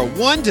trigger a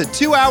 1 to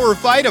 2 hour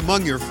fight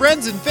among your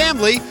friends and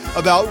family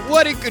about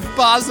what it could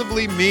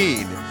possibly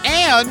mean,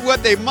 and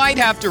what they might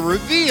have to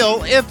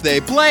reveal if they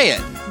play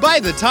it. By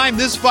the time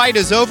this fight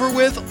is over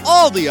with,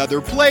 all the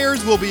other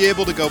players will be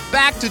able to go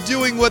back to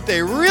doing what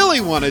they really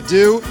want to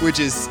do,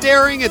 which is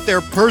staring at their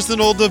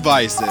personal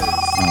devices.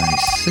 I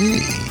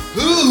see.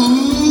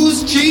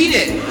 Who's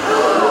cheating?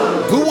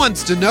 Who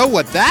wants to know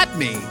what that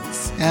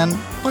means? And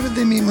what did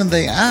they mean when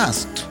they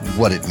asked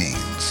what it means?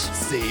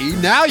 See,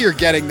 now you're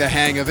getting the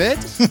hang of it.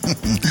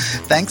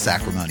 Thanks,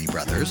 Acrimony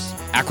Brothers.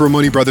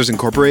 Acrimony Brothers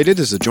Incorporated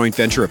is a joint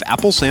venture of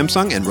Apple,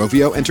 Samsung, and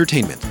Rovio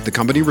Entertainment, the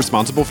company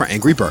responsible for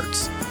Angry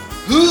Birds.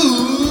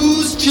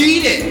 Who's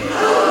cheating?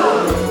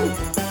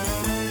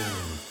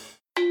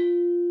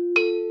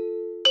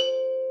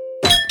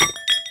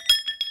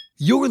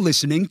 You're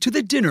listening to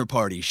The Dinner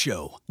Party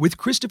Show with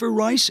Christopher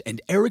Rice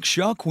and Eric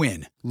Shaw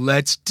Quinn.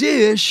 Let's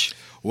dish.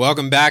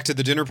 Welcome back to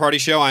The Dinner Party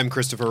Show. I'm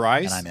Christopher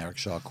Rice. And I'm Eric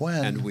Shaw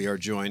Quinn. And we are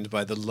joined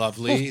by the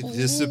lovely,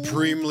 the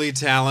supremely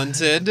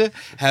talented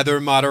Heather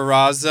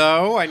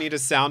Matarazzo. I need a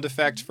sound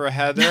effect for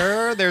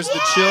Heather. There's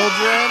the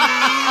children.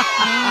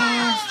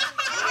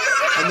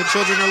 And the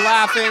children are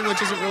laughing,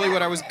 which isn't really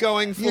what I was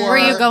going for. Were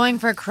you going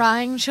for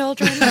crying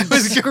children and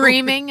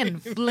screaming and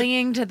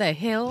fleeing to the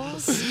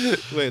hills?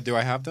 Wait, do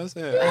I have those?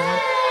 Boo, no. We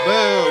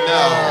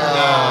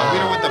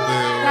don't want the boo.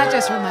 That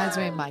just reminds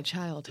me of my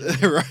childhood.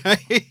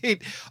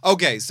 Right?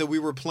 Okay, so we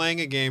were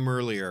playing a game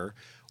earlier.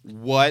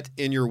 What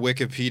in your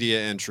Wikipedia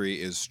entry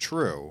is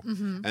true?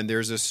 Mm-hmm. And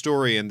there's a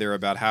story in there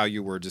about how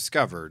you were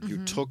discovered. Mm-hmm.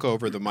 You took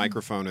over the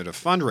microphone at a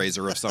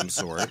fundraiser of some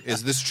sort.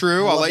 Is this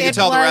true? I'll let you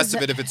tell the rest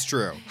of it if it's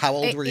true. How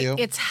old were you?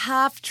 It's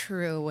half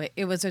true.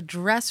 It was a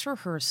dress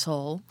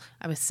rehearsal.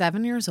 I was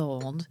 7 years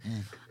old.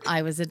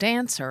 I was a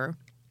dancer.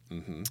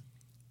 Mm-hmm.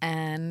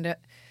 And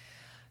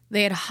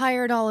they had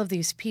hired all of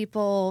these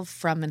people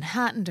from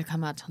Manhattan to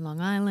come out to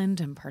Long Island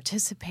and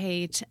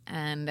participate.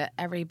 And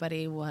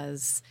everybody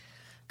was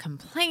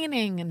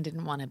complaining and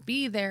didn't want to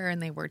be there,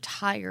 and they were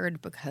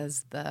tired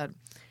because the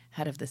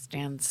head of this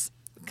dance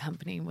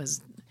company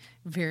was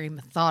very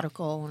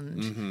methodical,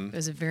 and it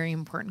was a very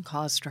important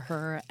cause to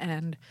her.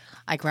 And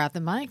I grabbed the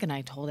mic and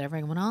I told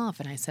everyone off,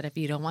 and I said, if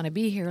you don't want to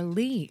be here,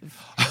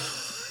 leave.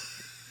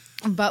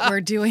 But we're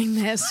doing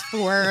this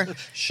for...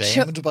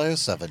 Shamed by a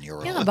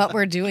 7-year-old. Yeah, but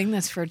we're doing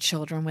this for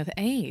children with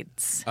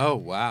AIDS. Oh,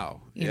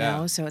 wow. You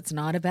know, so it's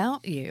not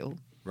about you.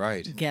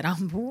 Right. Get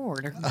on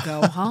board or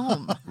go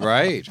home.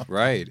 Right.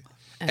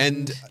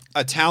 And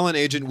a talent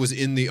agent was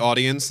in the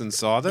audience and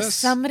saw this?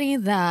 Somebody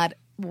that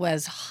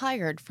was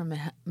hired from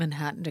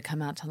Manhattan to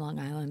come out to Long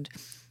Island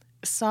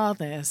saw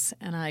this,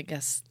 and I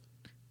guess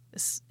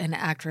an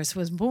actress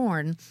was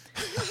born,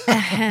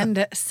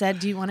 and said,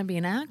 do you want to be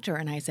an actor?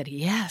 And I said,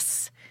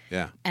 yes.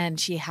 Yeah. And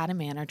she had a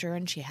manager,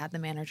 and she had the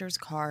manager's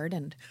card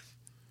and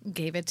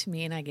gave it to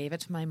me, and I gave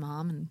it to my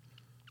mom, and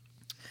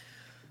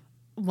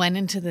went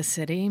into the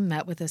city,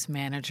 met with this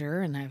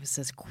manager, and I was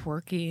this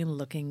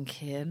quirky-looking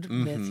kid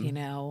with, you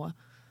know,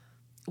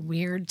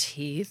 weird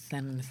teeth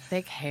and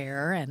thick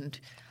hair. And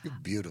you're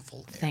beautiful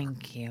hair.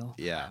 Thank you.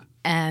 Yeah.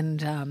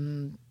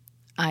 And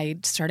I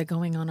started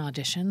going on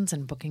auditions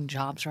and booking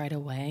jobs right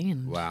away.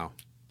 And wow.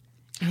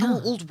 Yeah.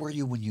 How old were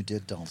you when you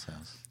did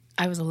Dollhouse?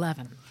 I was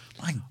 11.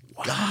 My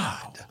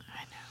God.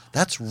 I know.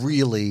 That's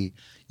really,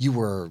 you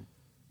were...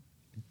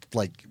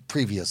 like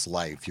previous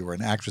life. You were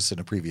an actress in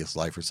a previous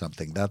life or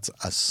something. That's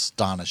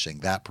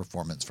astonishing, that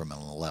performance from an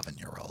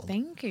 11-year-old.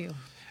 Thank you.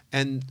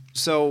 And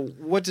so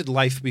what did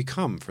life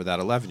become for that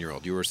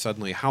 11-year-old? You were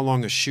suddenly, how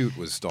long a shoot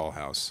was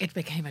Dollhouse? It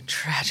became a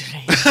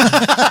tragedy.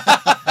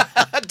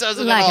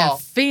 doesn't like at all. a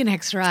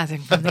phoenix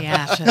rising from the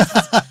ashes.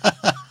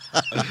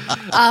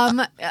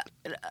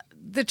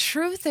 The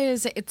truth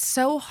is, it's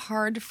so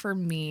hard for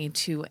me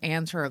to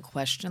answer a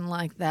question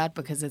like that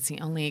because it's the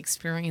only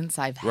experience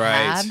I've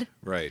had.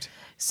 Right.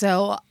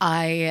 So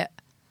I've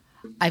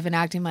been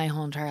acting my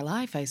whole entire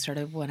life. I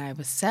started when I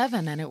was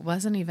 7, and it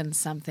wasn't even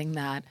something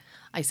that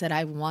I said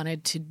I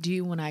wanted to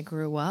do when I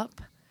grew up.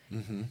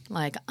 Mm-hmm.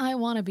 Like, I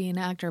want to be an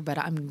actor, but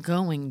I'm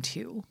going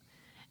to.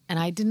 And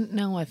I didn't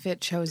know if it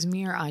chose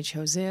me or I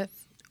chose it,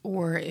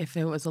 or if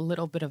it was a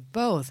little bit of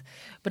both.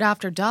 But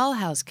after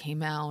Dollhouse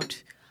came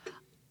out,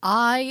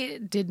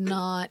 I did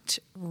not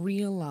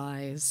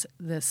realize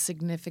the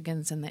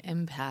significance and the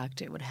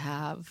impact it would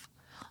have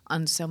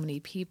on so many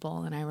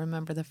people. And I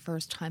remember the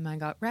first time I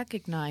got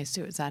recognized,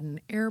 it was at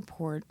an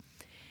airport,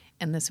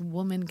 and this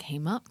woman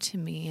came up to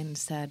me and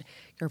said,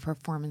 "Your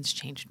performance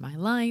changed my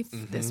life.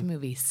 Mm-hmm. This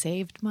movie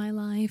saved my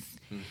life."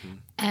 Mm-hmm.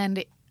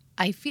 And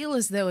I feel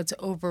as though it's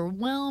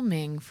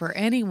overwhelming for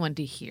anyone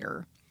to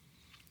hear,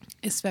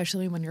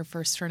 especially when you're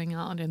first starting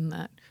out in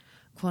that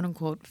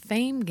quote-unquote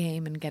fame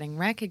game and getting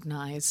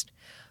recognized.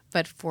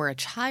 But for a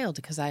child,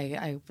 because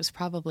I was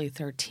probably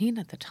 13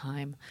 at the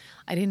time,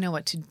 I didn't know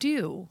what to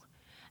do.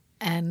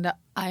 And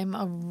I'm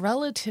a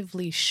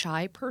relatively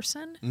shy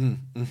person.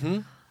 Mm-hmm.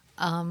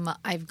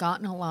 I've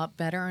gotten a lot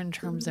better in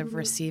terms of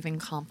receiving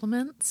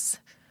compliments.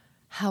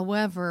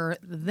 However,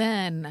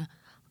 then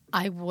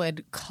I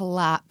would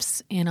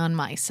collapse in on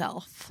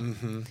myself.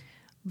 Mm-hmm.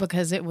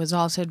 Because it was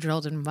also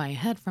drilled in my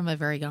head from a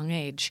very young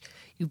age.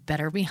 You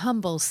better be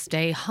humble,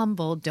 stay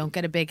humble, don't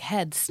get a big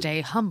head,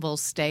 stay humble,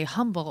 stay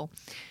humble.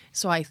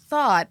 So I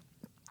thought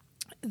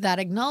that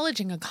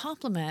acknowledging a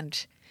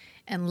compliment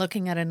and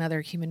looking at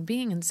another human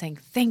being and saying,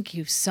 "Thank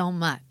you so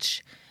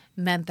much,"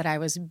 meant that I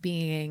was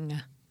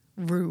being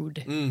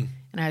rude. And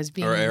I was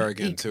being... Or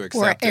arrogant to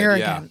accept it. Or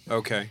arrogant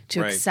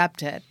to right.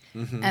 accept it.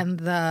 Mm-hmm.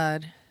 And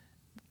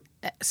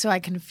so I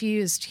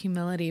confused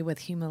humility with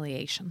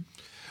humiliation.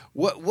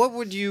 How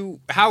would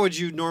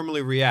you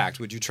normally react?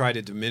 Would you try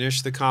to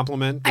diminish the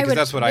compliment? Because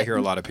that's what I hear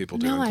a lot of people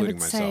do, including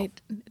myself. I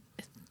would say,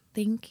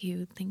 "Thank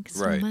you, thanks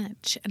so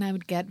much," and I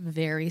would get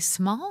very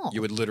small.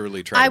 You would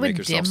literally try to make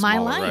yourself smaller, I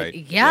would dim my light. Right?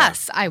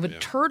 Yes, I would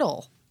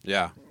turtle.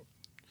 Yeah.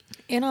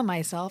 In on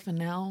myself, and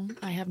now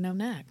I have no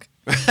neck.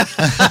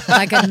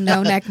 Like a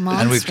no-neck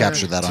monster. And we've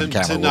captured that on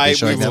camera. We'll be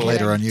showing that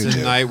later on YouTube.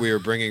 Tonight we are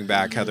bringing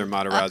back Heather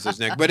Matarazzo's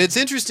neck. But it's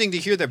interesting to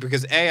hear that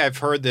because, A, I've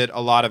heard that a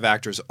lot of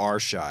actors are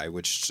shy,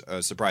 which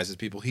surprises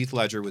people. Heath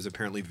Ledger was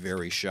apparently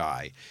very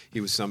shy.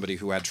 He was somebody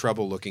who had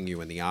trouble looking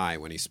you in the eye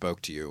when he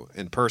spoke to you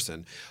in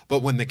person.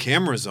 But when the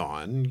camera's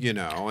on,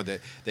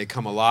 they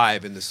come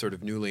alive in this sort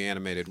of newly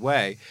animated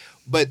way.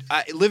 But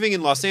living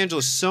in Los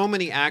Angeles, so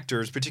many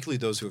actors, particularly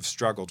those who have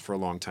struggled for a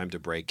long time to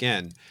break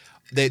in,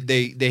 they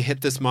hit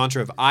this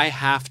mantra of, I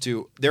have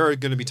to, there are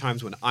going to be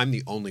times when I'm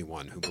the only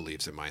one who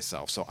believes in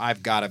myself. So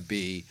I've got to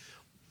be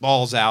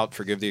balls out,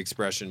 forgive the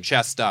expression,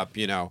 chest up,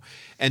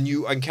 And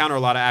you encounter a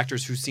lot of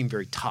actors who seem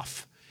very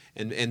tough.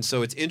 And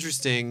so it's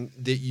interesting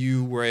that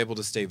you were able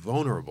to stay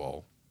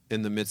vulnerable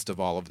in the midst of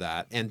all of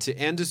that and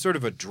to sort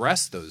of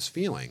address those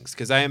feelings.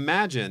 Because I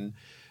imagine,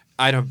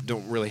 I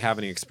don't really have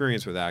any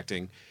experience with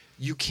acting,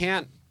 you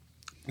can't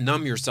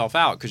numb yourself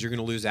out because you're going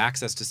to lose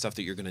access to stuff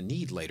that you're going to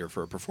need later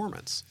for a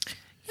performance.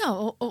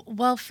 Yeah,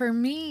 well, for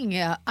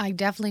me, I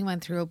definitely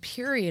went through a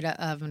period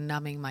of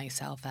numbing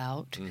myself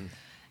out,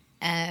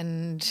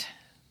 and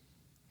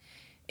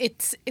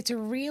it's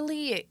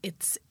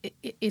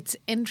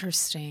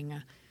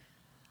interesting.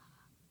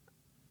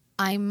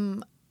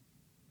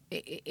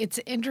 It's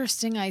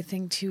interesting, I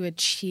think, to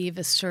achieve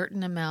a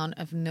certain amount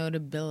of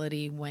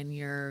notability when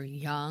you're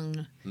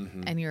young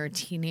and you're a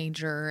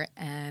teenager,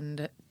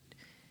 and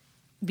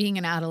being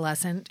an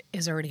adolescent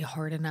is already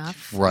hard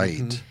enough. Right.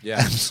 Mm-hmm. Yeah.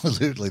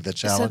 Absolutely. The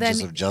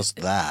challenges of just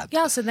that.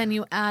 Yeah, so then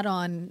you add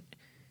on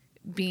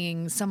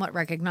being somewhat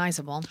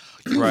recognizable.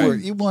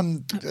 You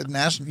won an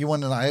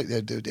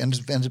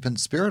Independent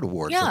Spirit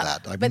Award for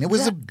that. I mean, it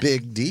was a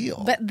big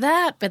deal. But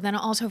then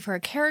also for a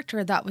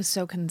character that was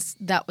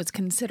that was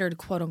considered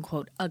quote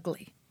unquote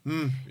ugly.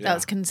 That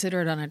was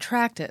considered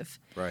unattractive.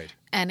 Right.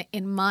 And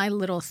in my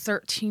little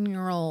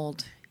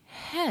 13-year-old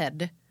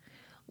head,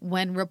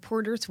 when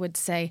reporters would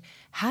say,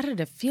 "How did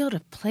it feel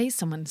to play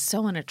someone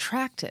so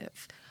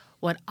unattractive?"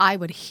 what I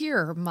would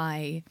hear,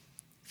 my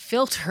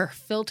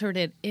filtered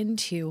it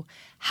into,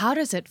 how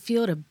does it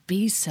feel to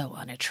be so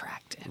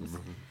unattractive?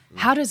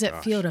 How does it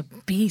feel to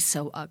be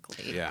so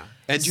ugly? Yeah.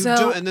 And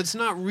and it's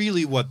not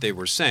really what they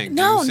were saying.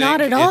 No,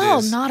 not at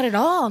all. Not at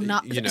all.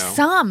 Not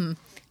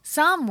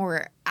some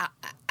were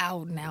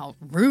out and out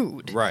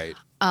rude. Right.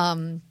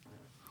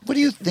 What do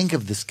you think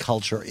of this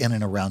culture in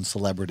and around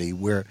celebrity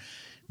where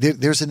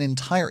there's an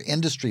entire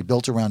industry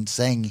built around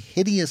saying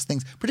hideous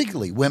things,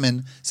 particularly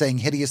women saying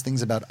hideous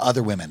things about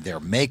other women, their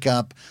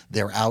makeup,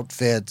 their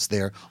outfits,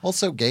 their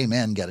also gay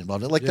men get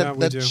involved. Like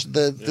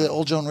the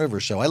old Joan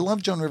Rivers show. I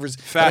love Joan Rivers,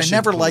 but I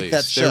never liked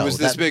that show. There was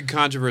this big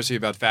controversy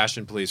about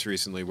Fashion Police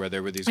recently where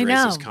there were these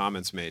racist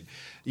comments made.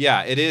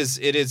 Yeah, it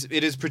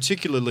is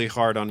particularly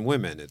hard on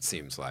women, it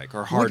seems like,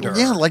 or harder.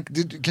 Yeah,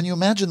 can you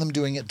imagine them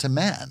doing it to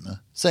men?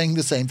 Saying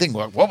the same thing.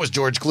 What was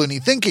George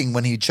Clooney thinking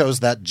when he chose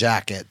that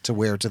jacket to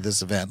wear to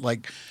this event?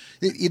 Like,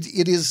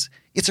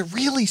 it's a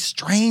really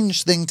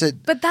strange thing to.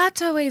 But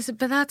that's always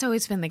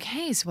been the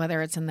case,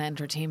 whether it's in the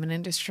entertainment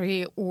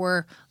industry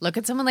or look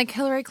at someone like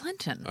Hillary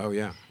Clinton. Oh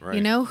yeah, right.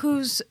 You know,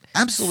 who's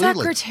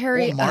absolutely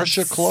Secretary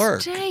Marcia of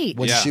Clark State.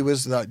 when she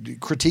was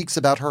critiques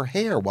about her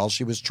hair while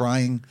she was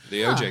trying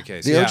the OJ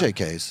case. The OJ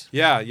case.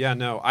 Yeah.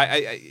 No,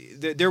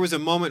 there was a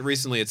moment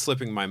recently. It's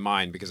slipping my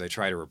mind because I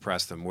try to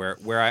repress them.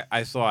 Where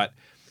I thought.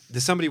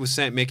 Somebody was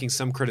making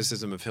some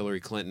criticism of Hillary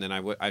Clinton,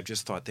 and I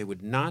just thought they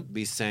would not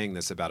be saying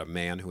this about a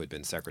man who had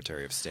been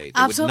Secretary of State. They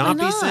Absolutely would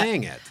not be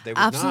saying it. They would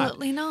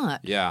Absolutely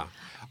not. Yeah.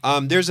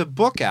 There's a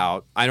book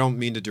out. I don't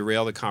mean to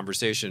derail the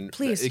conversation.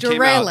 Please,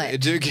 derail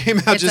it. It came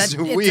out just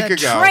a week ago.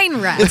 It's a train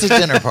wreck. It's a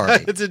dinner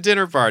party. It's a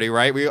dinner party,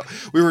 right? We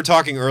were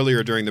talking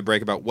earlier during the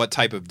break about what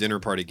type of dinner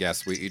party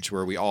guests we each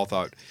were. We all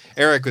thought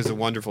Eric was a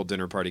wonderful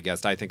dinner party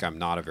guest. I think I'm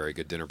not a very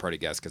good dinner party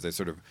guest because I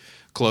sort of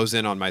close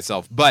in on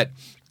myself. But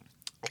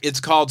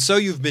it's called So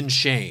You've Been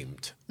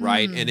Shamed,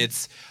 right? And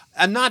it's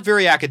a not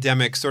very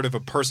academic, sort of a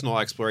personal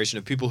exploration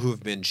of people who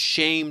have been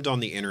shamed on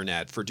the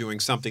internet for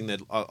doing something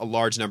that a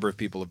large number of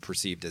people have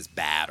perceived as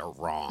bad or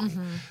wrong.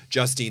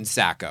 Justine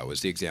Sacco is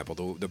the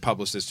example, the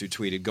publicist who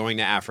tweeted, "Going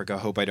to Africa,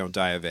 hope I don't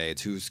die of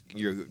AIDS. Who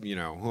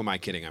am I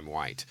kidding? I'm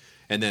white."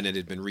 And then it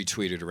had been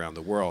retweeted around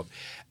the world.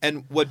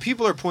 And what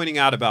people are pointing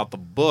out about the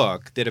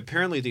book that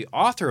apparently the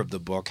author of the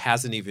book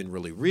hasn't even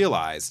really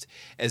realized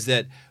is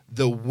that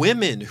the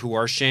women who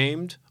are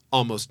shamed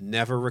almost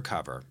never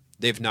recover.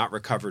 They've not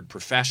recovered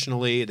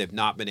professionally. They've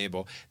not been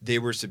able. They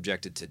were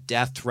subjected to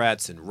death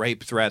threats and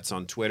rape threats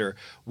on Twitter,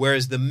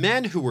 whereas the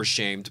men who were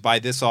shamed by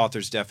this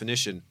author's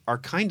definition are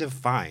kind of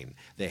fine.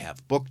 They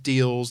have book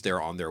deals.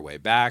 They're on their way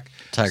back.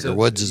 Tiger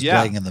Woods is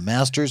playing in the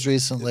Masters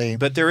recently.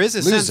 But there is a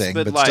losing,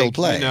 sense, but still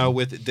playing. You know,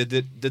 with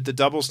the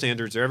double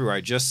standards are everywhere.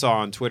 I just saw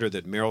on Twitter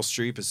that Meryl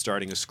Streep is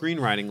starting a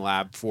screenwriting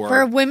lab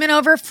for women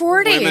over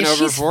 40.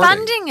 She's 40.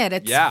 funding it.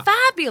 It's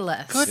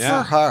fabulous. Good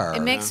for her.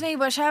 It makes me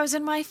wish I was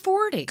in my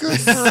 40s.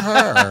 Good for her.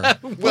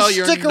 Well,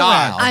 you're stick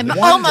not. Around I'm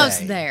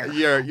almost there.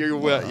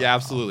 Yeah,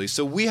 absolutely.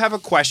 So we have a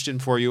question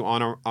for you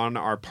on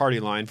our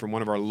party line from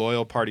one of our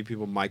loyal party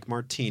people, Mike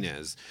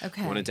Martinez.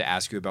 Okay. Wanted to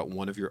ask you about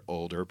one of your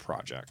older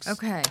projects.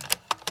 Okay.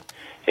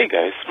 Hey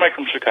guys, Mike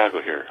from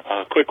Chicago here.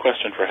 Quick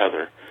question for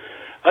Heather.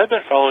 I've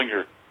been following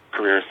your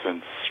career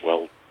since,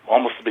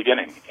 almost the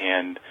beginning,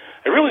 and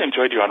I really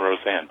enjoyed you on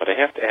Roseanne, but I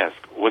have to ask,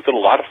 was it a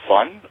lot of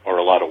fun, or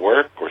a lot of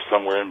work, or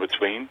somewhere in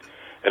between?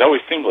 It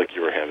always seemed like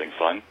you were having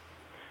fun.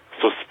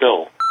 So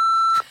spill.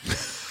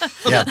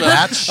 Yeah,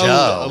 that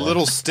show. A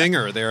little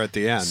stinger there at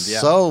the end. Yeah.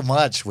 So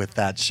much with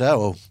that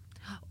show.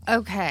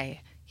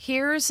 Okay.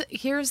 Here's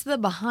the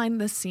behind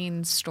the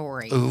scenes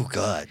story. Ooh,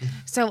 good.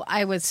 So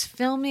I was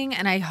filming,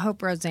 and I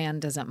hope Roseanne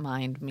doesn't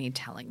mind me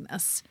telling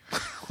this.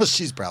 Well,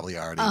 she's probably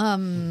already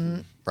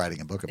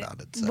writing a book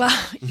about it. So.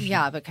 Well,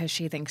 yeah, because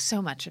she thinks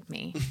so much of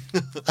me.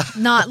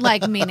 Not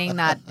like meaning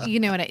that,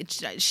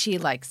 she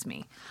likes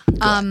me.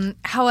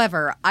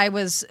 However, I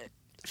was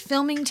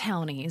filming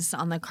Townies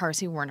on the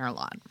Carsey Werner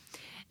lot.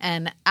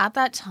 And at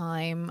that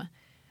time,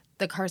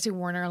 the Carsey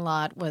Werner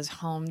lot was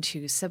home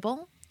to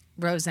Sybil,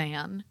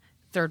 Roseanne,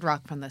 Third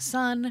Rock from the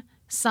Sun,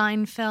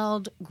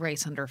 Seinfeld,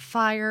 Grace Under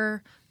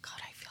Fire.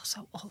 God, I feel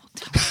so old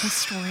telling this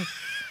story.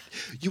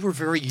 You were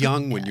very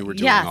young when you were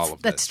doing all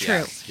of this. That's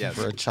true. Yes.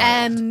 For a child.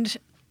 And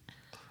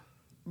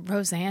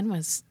Roseanne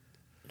was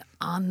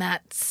on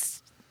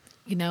that,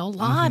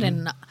 lot.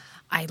 And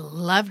I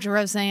loved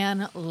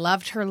Roseanne,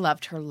 loved her.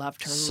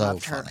 So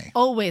funny.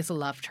 Always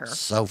loved her.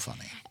 So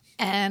funny.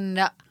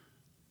 And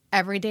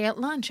every day at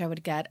lunch, I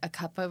would get a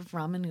cup of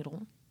ramen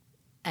noodle,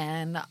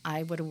 and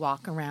I would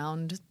walk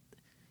around,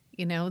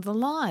 the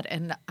lot.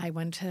 And I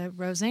went to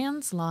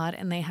Roseanne's lot,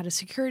 and they had a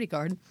security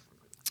guard,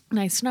 and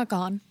I snuck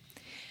on.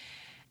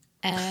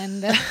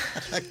 And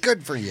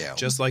good for you.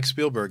 Just like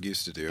Spielberg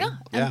used to do.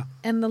 Yeah.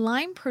 And the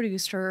line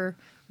producer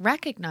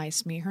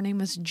recognized me. Her name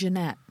was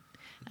Jeanette.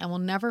 I will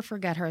never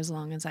forget her as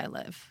long as I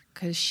live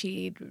because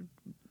she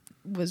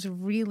was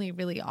really,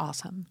 really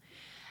awesome.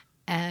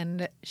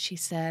 And she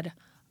said,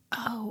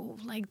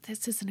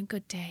 this isn't a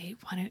good day.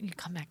 Why don't you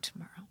come back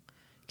tomorrow?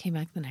 Came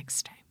back the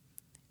next day.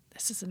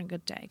 This isn't a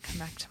good day. Come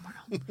back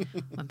tomorrow.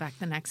 Went back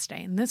the next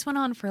day. And this went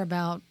on for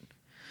about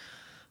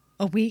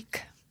a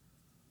week.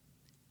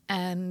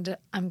 And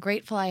I'm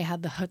grateful I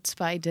had the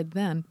chutzpah I did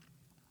then.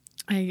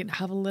 I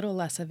have a little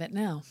less of it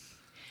now.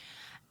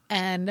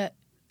 And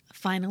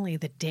finally,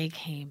 the day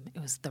came.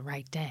 It was the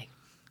right day.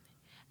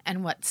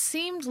 And what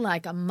seemed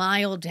like a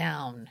mile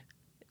down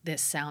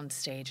this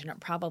soundstage, and it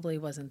probably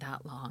wasn't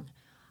that long,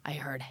 I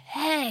heard,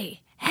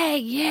 hey, hey,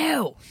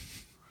 you.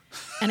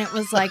 And it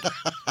was like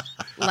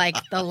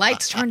the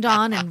lights turned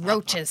on and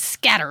roaches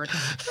scattered.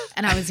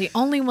 And I was the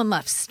only one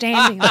left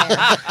standing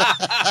there.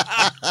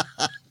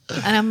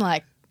 And I'm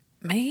like,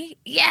 me?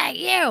 Yeah,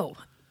 you.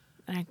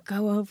 And I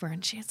go over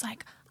and she's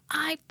like,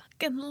 I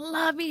fucking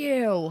love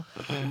you.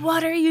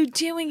 What are you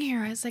doing here?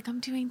 I was like, I'm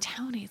doing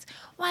Townies.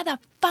 Why the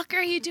fuck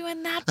are you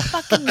doing that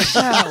fucking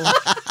show?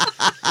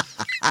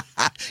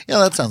 Yeah,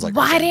 that sounds like.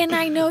 Why didn't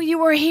I know you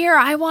were here?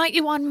 I want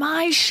you on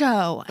my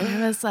show. And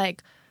I was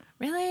like,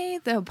 really?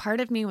 Though part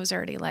of me was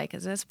already like,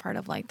 is this part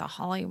of like the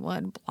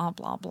Hollywood blah,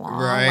 blah, blah?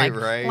 Right, like,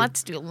 right.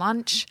 Let's do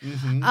lunch.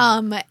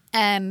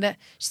 And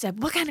she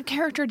said, what kind of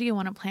character do you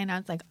want to play? And I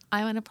was like,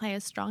 I want to play a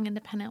strong,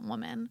 independent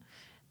woman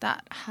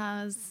that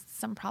has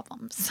some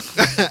problems.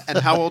 And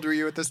how old were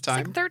you at this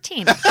time? Like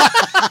 13.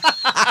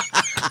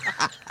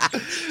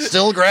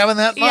 Still grabbing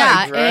that mic,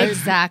 yeah, right?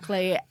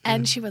 Exactly.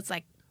 And she was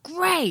like,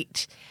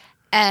 great.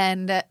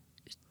 And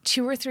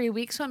 2 or 3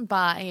 weeks went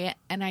by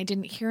and I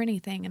didn't hear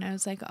anything. And I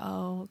was like,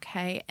 oh,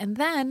 okay. And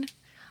then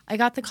I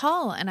got the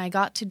call and I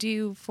got to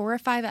do 4 or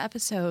 5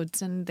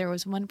 episodes. And there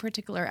was one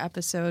particular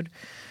episode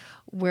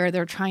where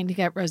they're trying to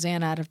get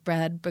Roseanne out of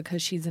bed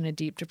because she's in a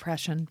deep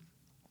depression.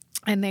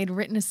 And they'd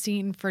written a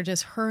scene for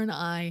just her and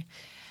I,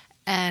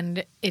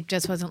 and it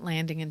just wasn't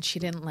landing, and she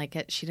didn't like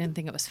it. She didn't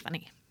think it was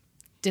funny.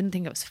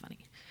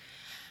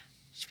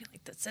 She'd be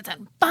like, this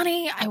isn't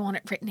funny. I want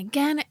it written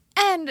again.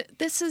 And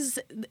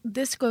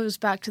this goes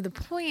back to the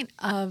point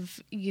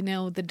of,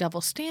 the double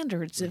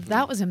standards. If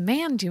that was a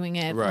man doing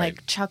it,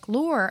 like Chuck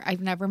Lorre,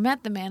 I've never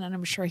met the man, and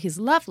I'm sure he's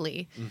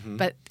lovely,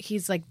 but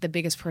he's like the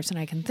biggest person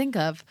I can think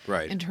of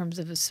in terms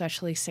of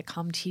especially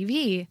sitcom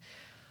TV.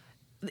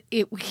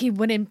 He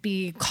wouldn't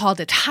be called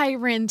a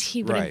tyrant.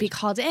 He wouldn't be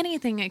called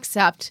anything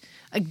except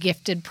a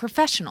gifted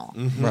professional.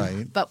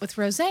 Right. But with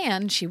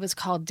Roseanne, she was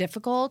called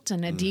difficult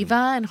and a diva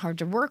and hard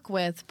to work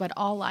with. But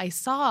all I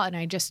saw, and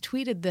I just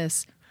tweeted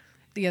this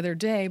the other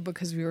day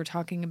because we were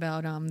talking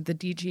about the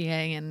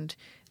DGA and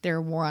their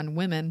war on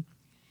women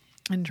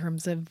in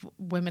terms of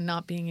women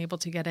not being able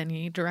to get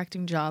any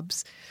directing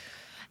jobs.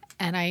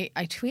 And I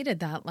tweeted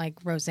that like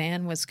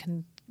Roseanne was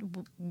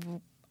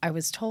I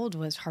was told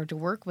was hard to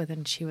work with,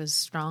 and she was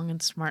strong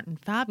and smart and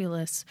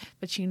fabulous.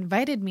 But she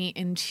invited me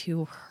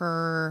into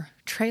her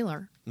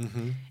trailer,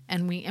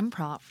 and we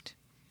improv'd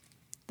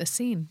the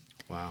scene.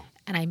 Wow!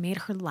 And I made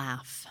her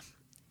laugh,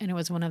 and it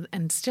was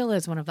and still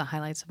is one of the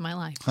highlights of my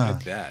life. I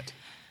bet.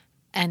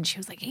 And she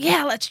was like,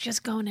 "Yeah, let's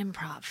just go and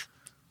improv."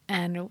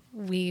 And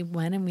we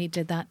went and we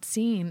did that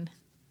scene.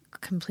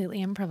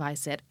 Completely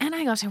improvised it. And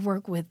I got to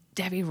work with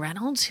Debbie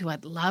Reynolds, who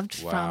I'd loved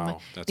from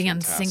The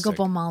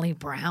Unsinkable Molly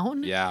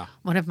Brown. Yeah.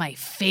 One of my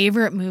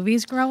favorite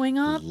movies growing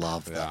up.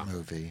 Love that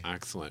movie.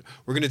 Excellent.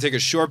 We're going to take a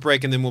short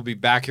break, and then we'll be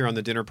back here on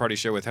the Dinner Party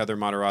Show with Heather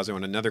Matarazzo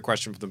and another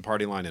question from the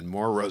party line and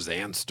more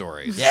Roseanne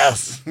stories.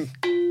 Yes.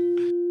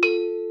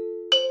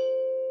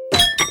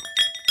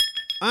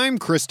 I'm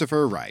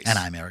Christopher Rice. And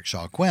I'm Eric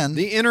Shaw Quinn.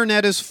 The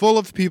internet is full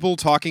of people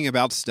talking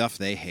about stuff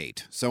they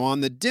hate. So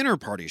on the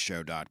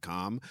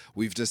dinnerpartyshow.com,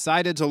 we've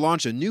decided to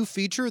launch a new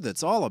feature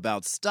that's all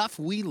about stuff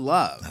we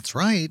love. That's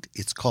right.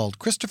 It's called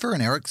Christopher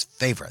and Eric's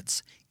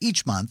Favorites.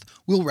 Each month,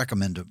 we'll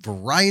recommend a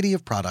variety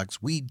of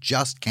products we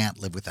just can't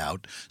live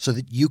without so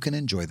that you can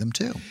enjoy them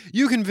too.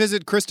 You can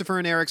visit Christopher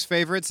and Eric's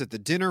Favorites at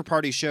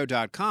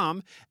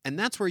thedinnerpartyshow.com, and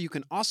that's where you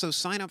can also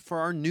sign up for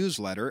our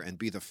newsletter and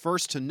be the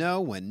first to know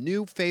when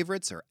new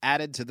favorites are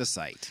added to the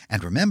site.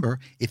 And remember,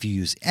 if you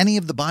use any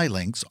of the buy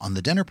links on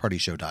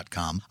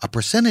thedinnerpartyshow.com, a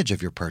percentage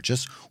of your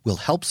purchase will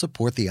help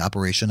support the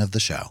operation of the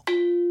show.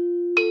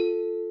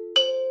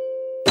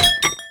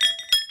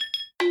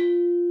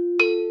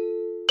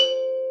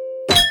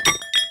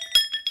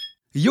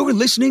 You're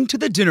listening to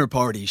The Dinner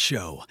Party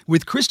Show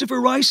with Christopher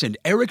Rice and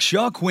Eric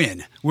Shaw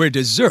Quinn, where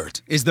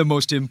dessert is the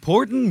most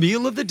important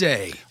meal of the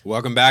day.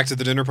 Welcome back to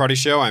The Dinner Party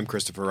Show. I'm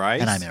Christopher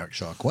Rice. And I'm Eric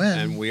Shaw Quinn.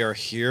 And we are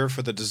here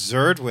for the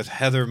dessert with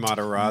Heather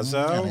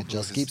Matarazzo. And it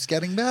just keeps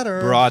getting better.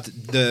 Brought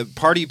the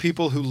party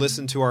people who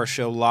listen to our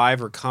show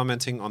live are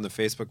commenting on the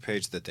Facebook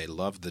page that they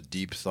love the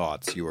deep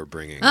thoughts you are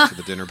bringing to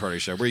The Dinner Party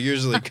Show. We're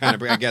usually kind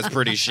of, I guess,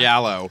 pretty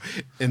shallow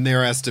in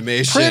their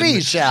estimation. Pretty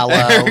shallow.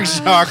 Eric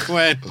Shaw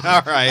Quinn.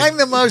 All right. I'm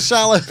the most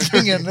shallow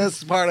thing in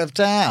this part of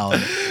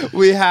town.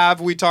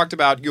 We talked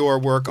about your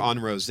work on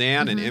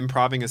Roseanne and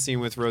improving a scene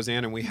with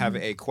Roseanne, and we have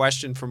a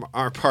question from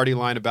our party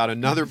line about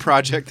another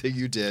project that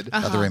you did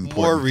Another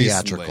important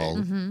theatrical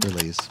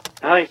release.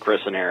 Hi,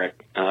 Chris and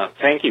Eric.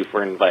 Thank you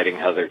for inviting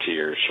Heather to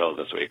your show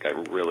this week. I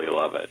really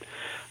love it.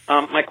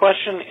 My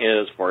question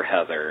is for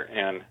Heather.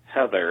 And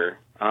Heather,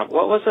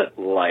 what was it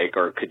like,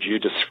 or could you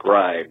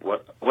describe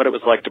what it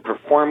was like to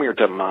perform your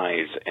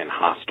demise in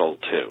Hostel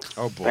 2?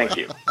 Oh, boy. Thank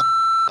you.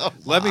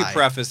 Let me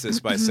preface this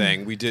by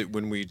saying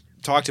when we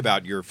talked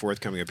about your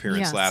forthcoming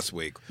appearance last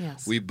week,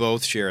 we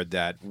both shared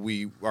that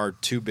we are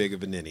too big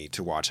of a ninny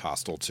to watch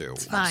Hostel 2.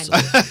 It's fine.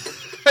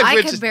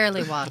 I could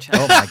barely watch it.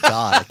 Oh, my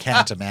God. I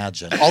can't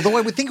imagine. Although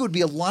I would think it would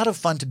be a lot of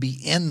fun to be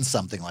in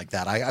something like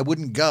that. I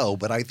wouldn't go,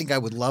 but I think I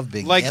would love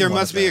being in there one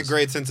must of be those. a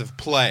great sense of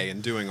play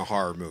in doing a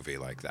horror movie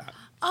like that.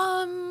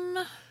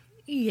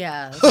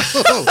 Yes.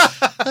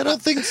 I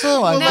don't think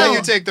so. We'll let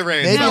you take the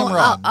reins. Maybe I'm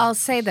wrong. I'll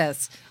say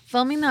this.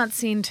 Filming that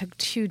scene took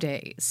 2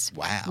 days.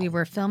 Wow. We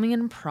were filming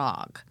in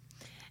Prague,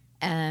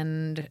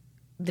 and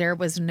there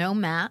was no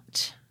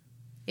mat.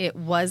 It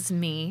was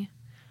me.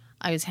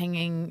 I was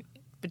hanging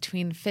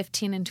between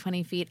 15 and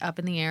 20 feet up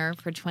in the air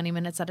for 20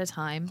 minutes at a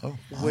time. Oh,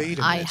 wait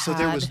a minute. So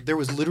there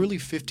was literally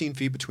 15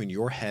 feet between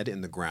your head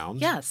and the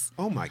ground? Yes.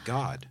 Oh, my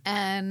God.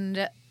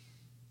 And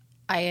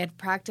I had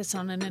practiced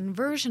on an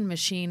inversion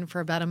machine for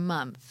about a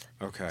month.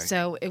 Okay.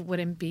 So it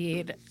wouldn't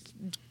be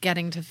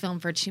getting to film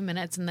for 2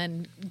 minutes and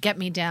then get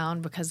me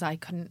down because I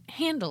couldn't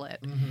handle it.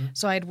 Mm-hmm.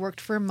 So I'd worked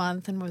for a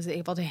month and was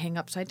able to hang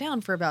upside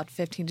down for about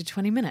 15 to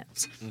 20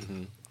 minutes.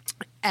 Mm-hmm.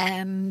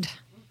 And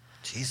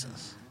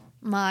Jesus.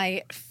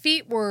 my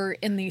feet were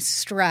in these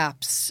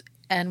straps.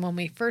 And when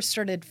we first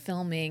started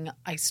filming,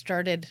 I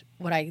started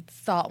what I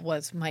thought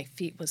was my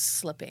feet was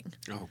slipping.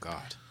 Oh,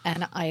 God.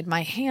 And I had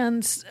my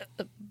hands,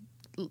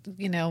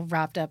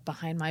 wrapped up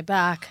behind my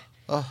back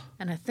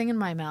and a thing in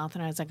my mouth.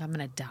 And I was like, I'm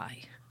going to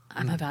die.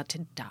 I'm about to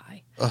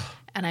die.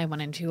 And I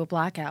went into a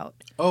blackout.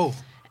 Oh.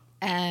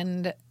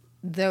 And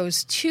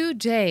those 2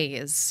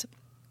 days,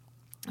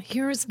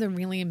 here's the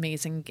really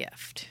amazing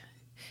gift.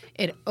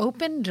 It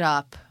opened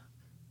up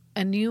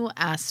a new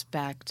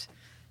aspect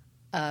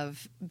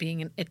of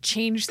being, it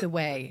changed the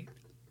way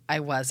I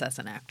was as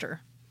an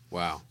actor.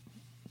 Wow.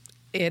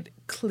 It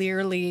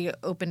clearly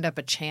opened up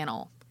a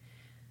channel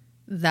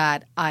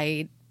that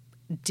I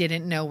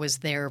didn't know was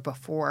there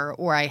before,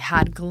 or I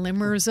had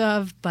glimmers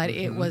of, but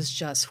it was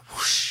just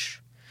whoosh.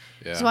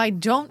 Yeah. So I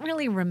don't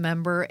really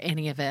remember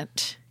any of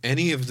it.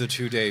 Any of the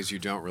 2 days you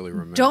don't really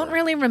remember? Don't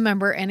really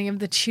remember any of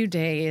the 2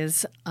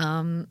 days.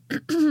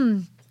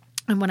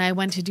 And when I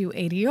went to do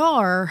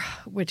ADR,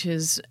 which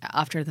is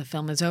after the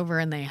film is over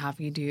and they have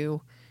you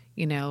do,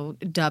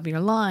 dub your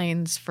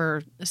lines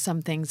for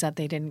some things that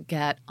they didn't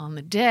get on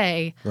the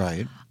day.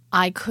 Right.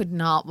 I could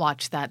not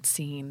watch that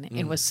scene.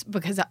 It was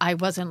because I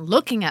wasn't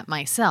looking at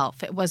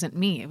myself. It wasn't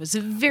me. It was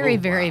very,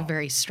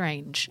 very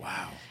strange.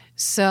 Wow.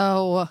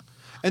 So...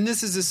 And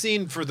this is a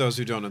scene, for those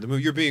who don't know the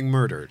movie, you're being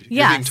murdered. Yes.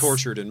 You're being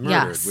tortured and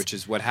murdered, Yes. which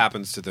is what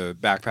happens to the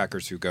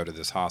backpackers who go to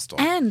this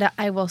hostel. And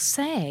I will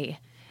say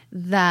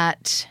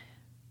that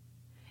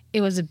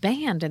it was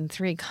banned in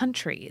 3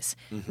 countries,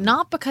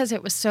 not because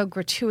it was so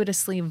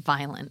gratuitously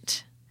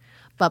violent,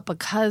 but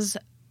because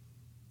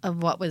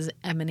of what was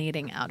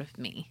emanating out of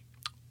me.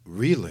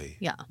 Really?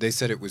 Yeah. They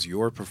said it was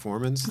your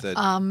performance that...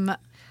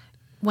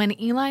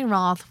 When Eli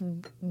Roth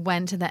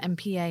went to the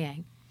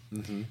MPAA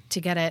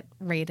to get it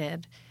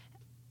rated,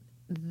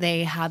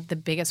 they had the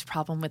biggest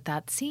problem with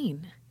that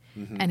scene.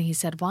 And he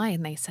said, why?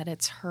 And they said,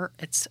 it's her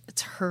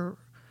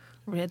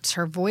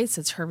voice,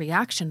 it's her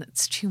reaction,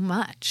 it's too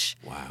much.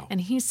 Wow.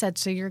 And he said,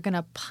 so you're going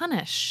to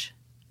punish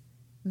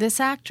this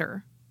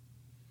actor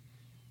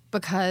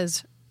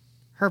because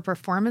her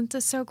performance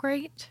is so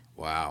great?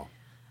 Wow.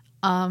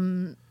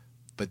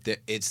 But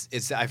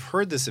it's I've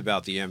heard this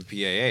about the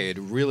MPAA. It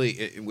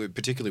really,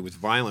 particularly with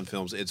violent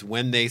films, it's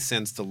when they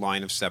sense the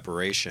line of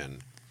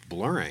separation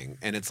blurring,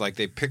 and it's like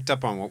they picked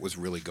up on what was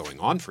really going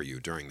on for you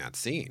during that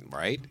scene,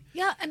 right?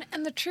 Yeah,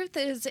 and the truth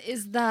is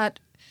that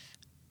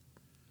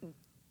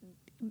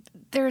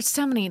there's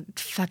so many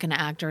fucking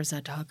actors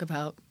that talk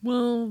about,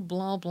 well,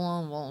 blah,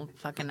 blah, well,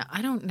 fucking,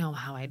 I don't know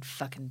how I'd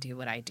fucking do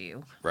what I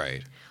do.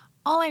 Right.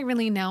 All I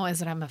really know is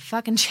that I'm a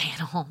fucking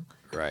channel.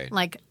 Right.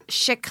 Like,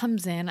 shit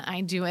comes in,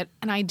 I do it,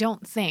 and I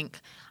don't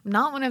think. I'm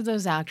not one of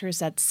those actors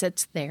that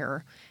sits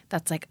there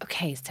that's like,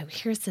 okay, so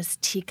here's this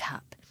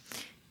teacup.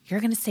 You're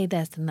going to say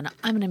this, and then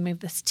I'm going to move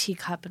this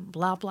teacup and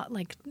blah, blah.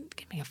 Like,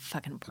 give me a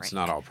fucking break. It's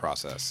not all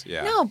process.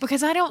 Yeah. No,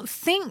 because I don't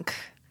think.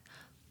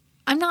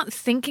 I'm not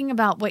thinking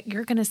about what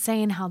you're going to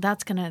say and how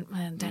that's going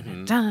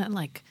to,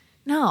 like,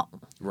 no.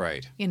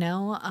 Right.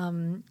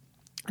 And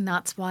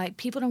that's why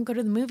people don't go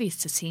to the movies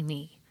to see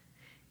me.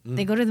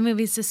 They go to the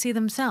movies to see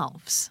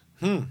themselves.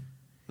 And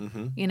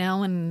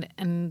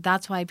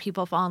that's why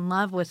people fall in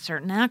love with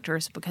certain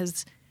actors,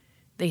 because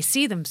they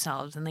see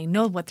themselves and they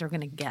know what they're going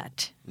to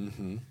get.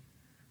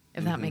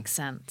 If that makes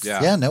sense.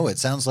 Yeah, no, it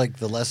sounds like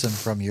the lesson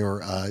from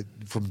your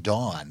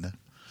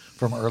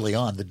from early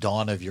on, the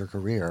dawn of your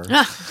career.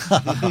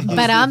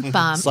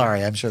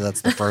 Sorry, I'm sure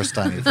that's the first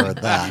time you've heard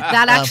that.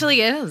 That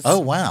actually is. Oh,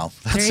 wow.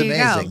 That's there you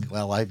amazing. Go.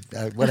 Well, I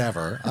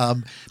whatever.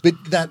 But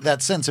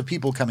that sense of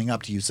people coming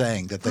up to you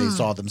saying that they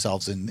saw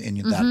themselves in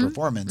that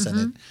performance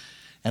and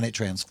it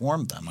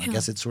transformed them. I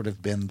guess it's sort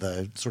of been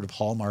the sort of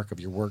hallmark of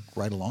your work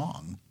right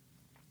along.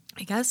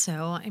 I guess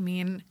so. I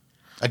mean...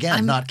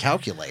 Again, not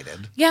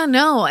calculated. Yeah,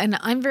 no, and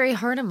I'm very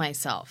hard on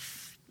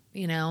myself.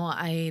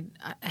 I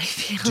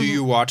feel... Do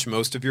you watch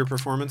most of your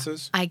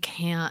performances? I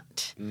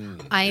can't.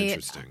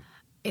 Interesting.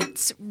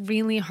 It's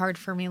really hard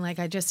for me. Like,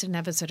 I just did an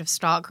episode of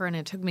Stalker, and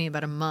it took me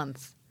about a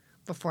month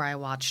before I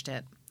watched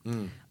it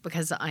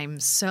because I'm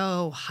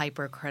so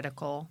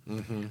hypercritical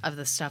of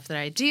the stuff that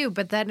I do.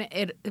 But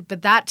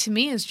that to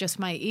me is just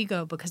my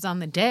ego, because on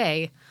the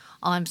day,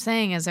 all I'm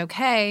saying is,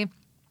 okay,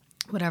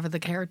 whatever the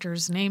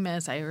character's name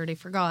is, I already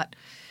forgot.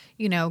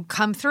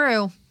 come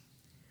through.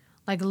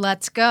 Like,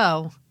 let's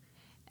go.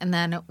 And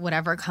then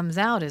whatever comes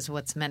out is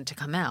what's meant to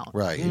come out.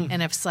 Right.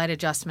 And if slight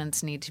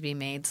adjustments need to be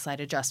made, slight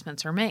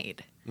adjustments are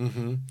made.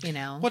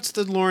 Mm-hmm. What's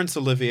the Laurence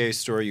Olivier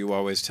story you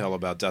always tell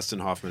about Dustin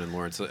Hoffman and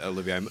Laurence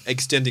Olivier? I'm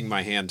extending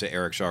my hand to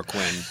Eric Shaw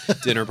Quinn,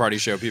 Dinner Party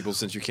Show people,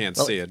 since you can't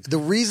see it. The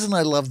reason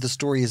I love the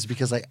story is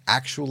because I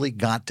actually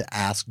got to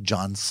ask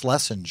John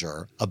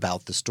Schlesinger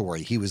about the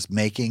story. He was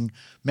making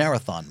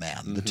Marathon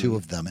Man, the two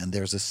of them, and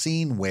there's a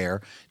scene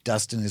where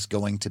Dustin is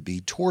going to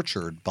be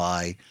tortured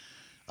by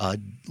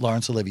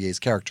Laurence Olivier's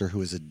character,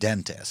 who is a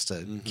dentist,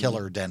 a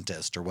killer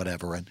dentist or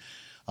whatever, and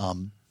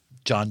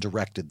John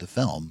directed the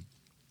film.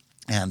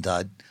 And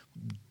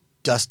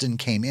Dustin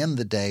came in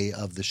the day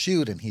of the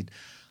shoot, and he'd,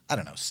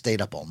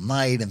 stayed up all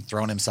night and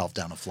thrown himself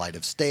down a flight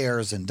of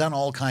stairs and done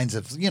all kinds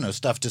of,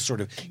 stuff to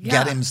sort of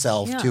get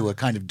himself to a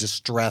kind of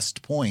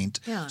distressed point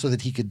so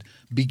that he could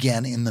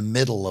begin in the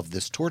middle of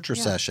this torture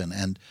session.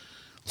 And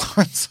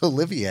Laurence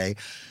Olivier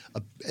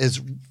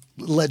is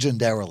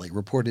legendarily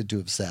reported to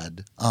have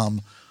said,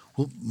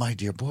 well, my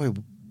dear boy,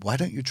 why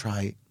don't you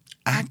try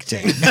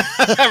acting?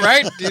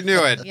 Right? You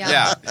knew it.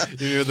 Yeah.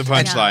 You knew the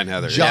punchline,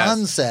 Heather.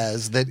 John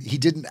says that he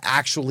didn't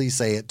actually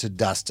say it to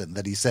Dustin,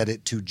 that he said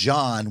it to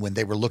John when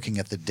they were looking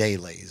at the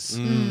dailies.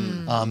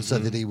 So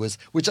that he was,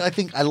 which I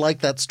think I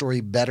like that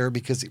story better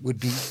because it would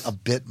be a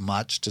bit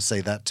much to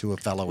say that to a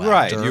fellow actor.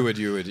 Right. You would,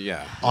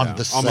 on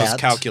the set. Almost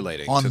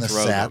calculating on to the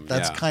throw set. them.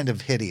 That's kind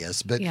of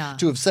hideous. But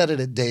to have said it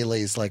at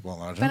dailies, like,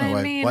 well, I don't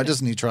know. Why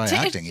doesn't he try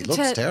acting? He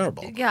looks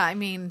terrible. Yeah, I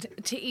mean,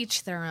 to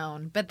each their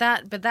own. But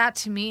that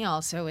to me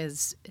also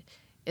is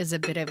a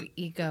bit of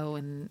ego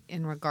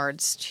in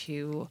regards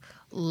to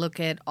look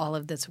at all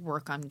of this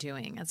work I'm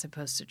doing as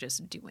opposed to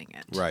just doing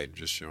it. Right,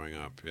 just showing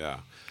up,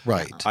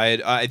 Right.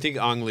 I think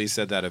Ang Lee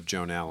said that of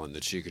Joan Allen,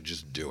 that she could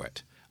just do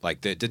it.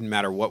 Like, it didn't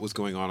matter what was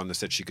going on the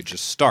set, she could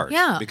just start.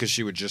 Yeah. Because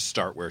she would just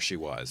start where she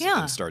was.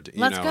 Yeah. And start to,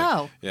 Let's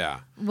go.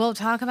 We'll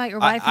talk about your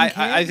wife and kids.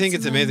 I think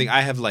it's amazing.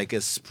 I have like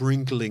a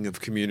sprinkling of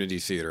community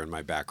theater in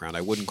my background.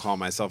 I wouldn't call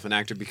myself an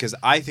actor because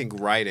I think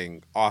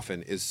writing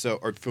often is so,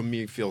 or for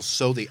me, feels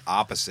so the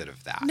opposite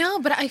of that. No,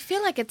 but I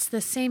feel like it's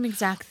the same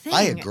exact thing.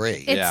 I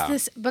agree. It's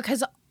this,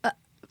 because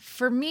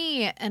for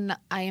me, and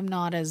I'm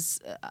not going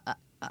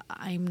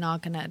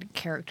to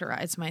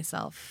characterize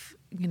myself,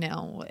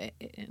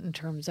 in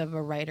terms of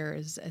a writer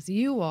as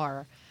you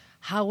are.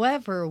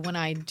 However, when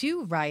I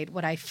do write,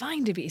 what I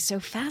find to be so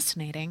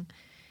fascinating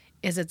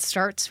is it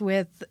starts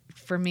with,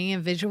 for me, a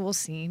visual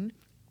scene,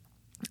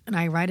 and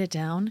I write it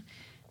down,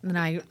 and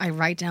then I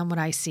write down what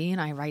I see, and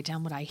I write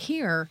down what I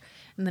hear,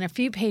 and then a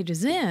few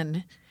pages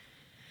in,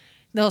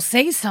 they'll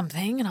say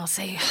something, and I'll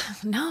say,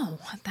 no,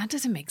 that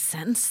doesn't make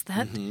sense.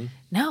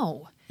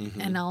 No.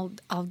 And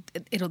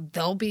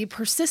they'll be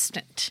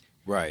persistent.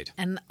 Right.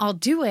 And I'll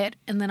do it,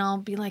 and then I'll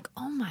be like,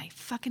 oh my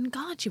fucking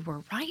God, you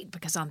were right,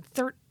 because on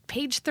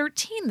page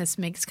 13, this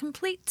makes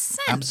complete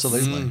sense.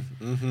 Absolutely.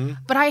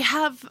 But I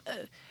have...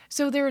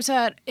 So there's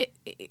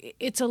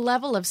it's a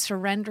level of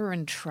surrender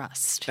and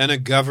trust. And a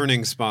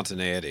governing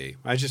spontaneity.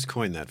 I just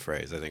coined that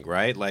phrase, I think,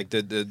 right? Like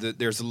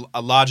there's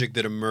a logic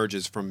that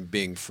emerges from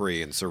being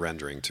free and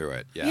surrendering to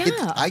it.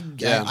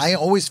 I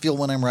always feel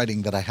when I'm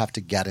writing that I have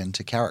to get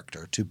into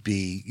character to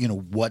be,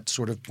 what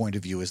sort of point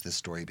of view is this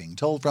story being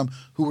told from?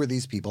 Who are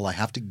these people? I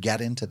have to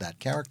get into that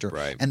character.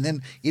 Right. And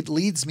then it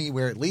leads me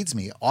where it leads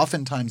me.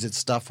 Oftentimes it's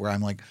stuff where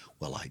I'm like,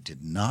 well, I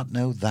did not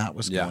know that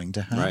was going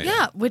to happen. Right.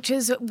 Yeah, which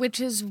is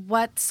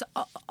what's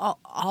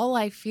all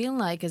I feel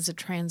like as a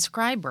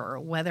transcriber,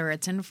 whether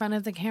it's in front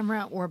of the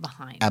camera or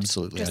behind.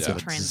 Absolutely. Just I feel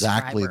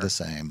exactly the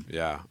same.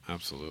 Yeah,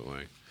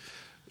 absolutely.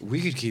 We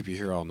could keep you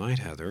here all night,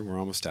 Heather. We're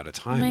almost out of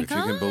time, my if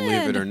God. you can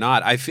believe it or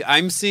not.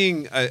 I'm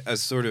seeing a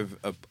sort of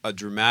a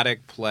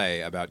dramatic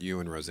play about you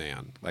and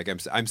Roseanne. Like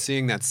I'm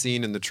seeing that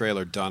scene in the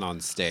trailer done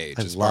on stage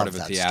as part of a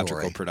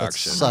theatrical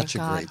production. It's such a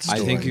great story.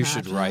 I think you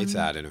should write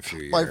that in a few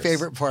years. My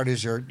favorite part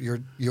is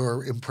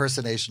your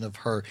impersonation of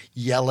her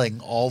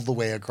yelling all the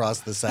way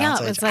across the sound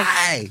stage. It's like,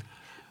 hey!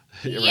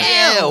 You!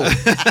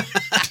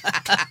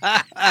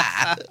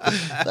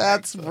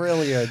 That's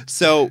brilliant.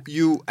 So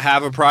you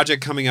have a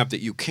project coming up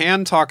that you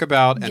can talk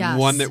about, and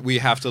one that we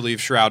have to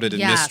leave shrouded in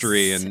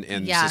mystery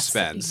and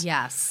suspense.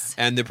 Yes.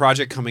 And the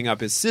project coming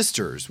up is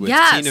Sisters with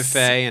Tina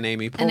Fey and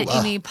Amy Poehler. And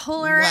Amy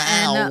Poehler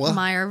and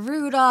Maya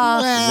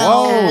Rudolph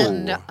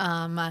and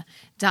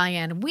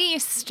Diane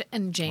Wiest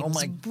and James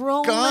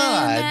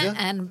Brolin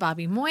and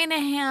Bobby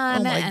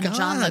Moynihan and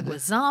John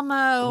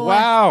Leguizamo.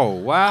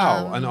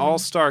 Wow. An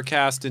all-star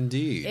cast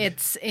indeed.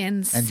 It's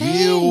insane. And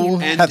you,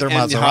 Heather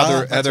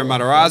Matarazzo. Heather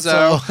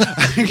Matarazzo.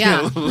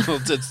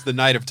 It's the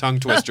night of tongue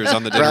twisters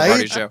on the Dinner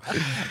Party Show.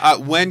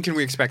 When can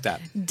we expect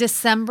that?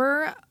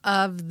 December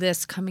of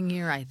this coming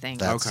year, I think.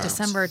 That's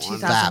December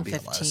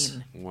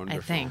 2015. Wonderful.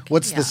 I think.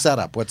 What's the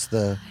setup? What's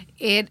the...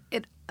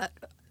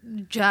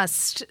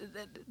 Just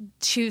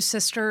two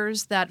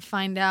sisters that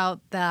find out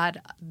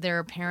that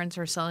their parents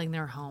are selling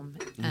their home,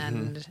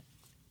 and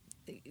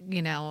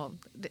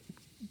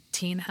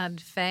Tina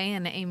Fey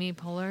and Amy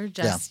Poehler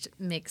just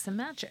make some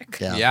magic.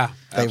 Yeah,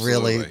 they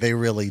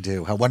really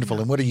do. How wonderful!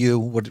 And what are you?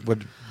 What will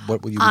you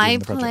be doing I in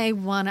the project? play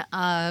one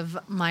of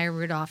Maya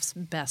Rudolph's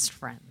best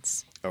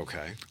friends. Okay.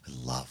 I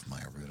love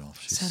Maya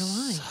Rudolph. So do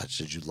I.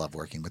 Did you love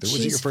working with her? Was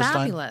She's it your first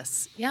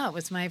fabulous. Yeah, it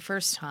was my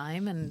first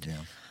time, and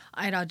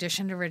I'd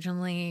auditioned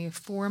originally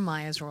for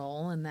Maya's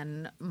role, and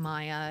then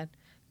Maya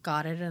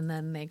got it, and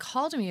then they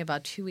called me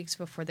about 2 weeks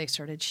before they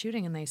started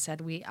shooting, and they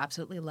said, "We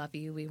absolutely love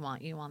you. We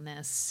want you on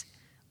this.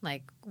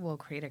 Like, we'll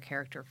create a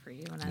character for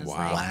you." And I was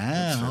like,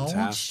 That's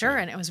fantastic. Sure.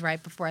 And it was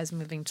right before I was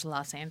moving to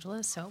Los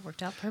Angeles, so it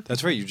worked out perfectly.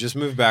 That's right. You just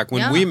moved back.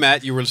 When we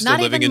met, you were still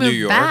living in New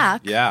York.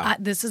 Back. Yeah.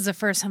 This is the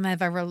first time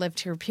I've ever lived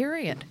here,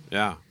 period.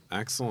 Yeah.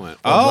 Excellent.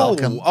 Well,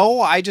 welcome.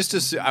 I just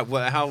assumed,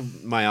 how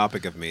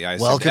myopic of me. I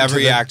assumed Welcome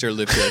every to the- actor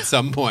lived here at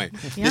some point.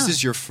 This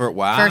is your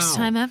first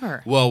time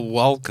ever. Well,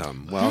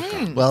 welcome.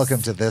 Thanks.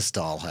 Welcome to this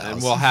dollhouse.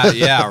 And we'll have,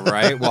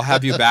 right? We'll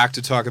have you back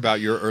to talk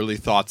about your early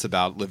thoughts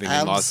about living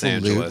in Los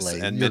Angeles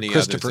and Your many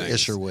Christopher other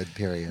things. Isherwood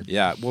period.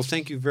 Yeah. Well,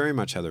 thank you very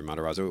much, Heather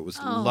Matarazzo. It was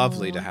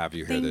lovely to have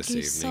you here this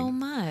evening. Thank you so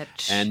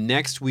much. And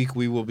next week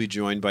we will be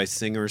joined by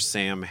singer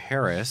Sam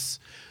Harris,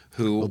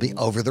 who will be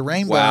Over the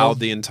Rainbow. Wowed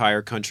the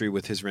entire country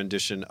with his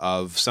rendition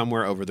of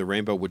Somewhere Over the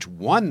Rainbow, which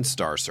won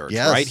Star Search,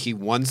 right? He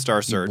won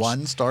Star Search.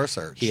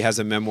 He has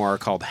a memoir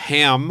called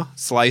Ham,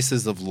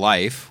 Slices of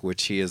Life,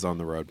 which he is on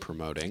the road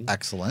promoting.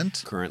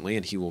 Excellent. Currently,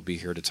 and he will be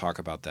here to talk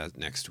about that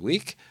next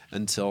week.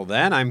 Until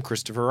then, I'm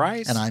Christopher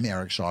Rice. And I'm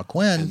Eric Shaw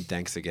Quinn. And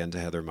thanks again to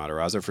Heather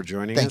Matarazzo for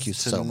joining Thank us you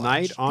so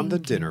tonight much. on The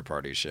Dinner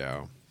Party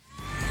Show.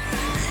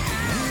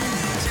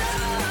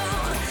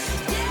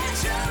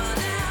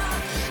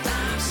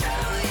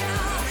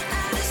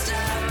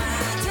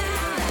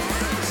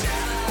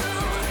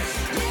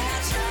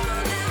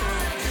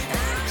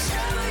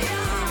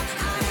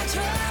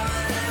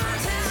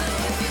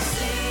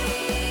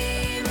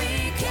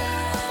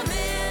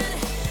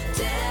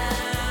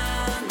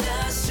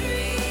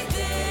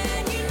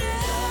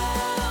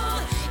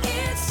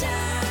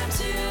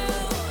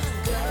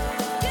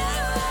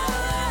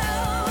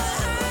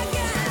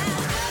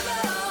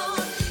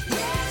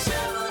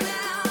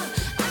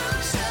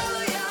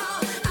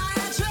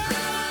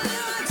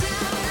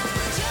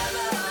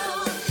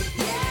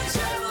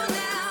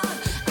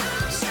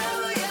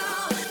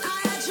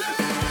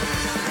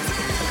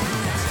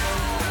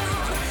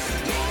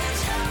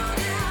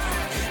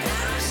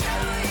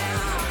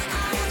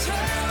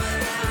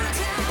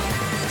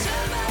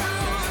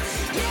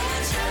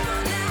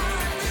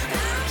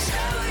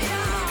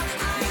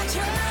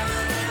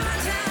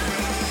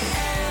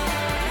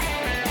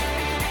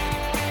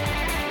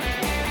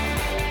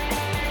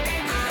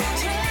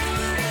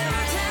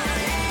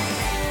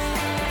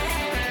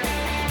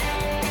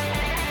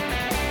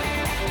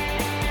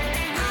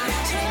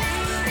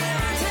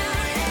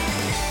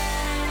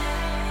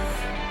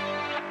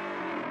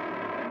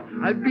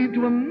 I've been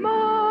to a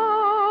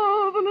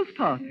marvelous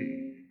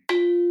party.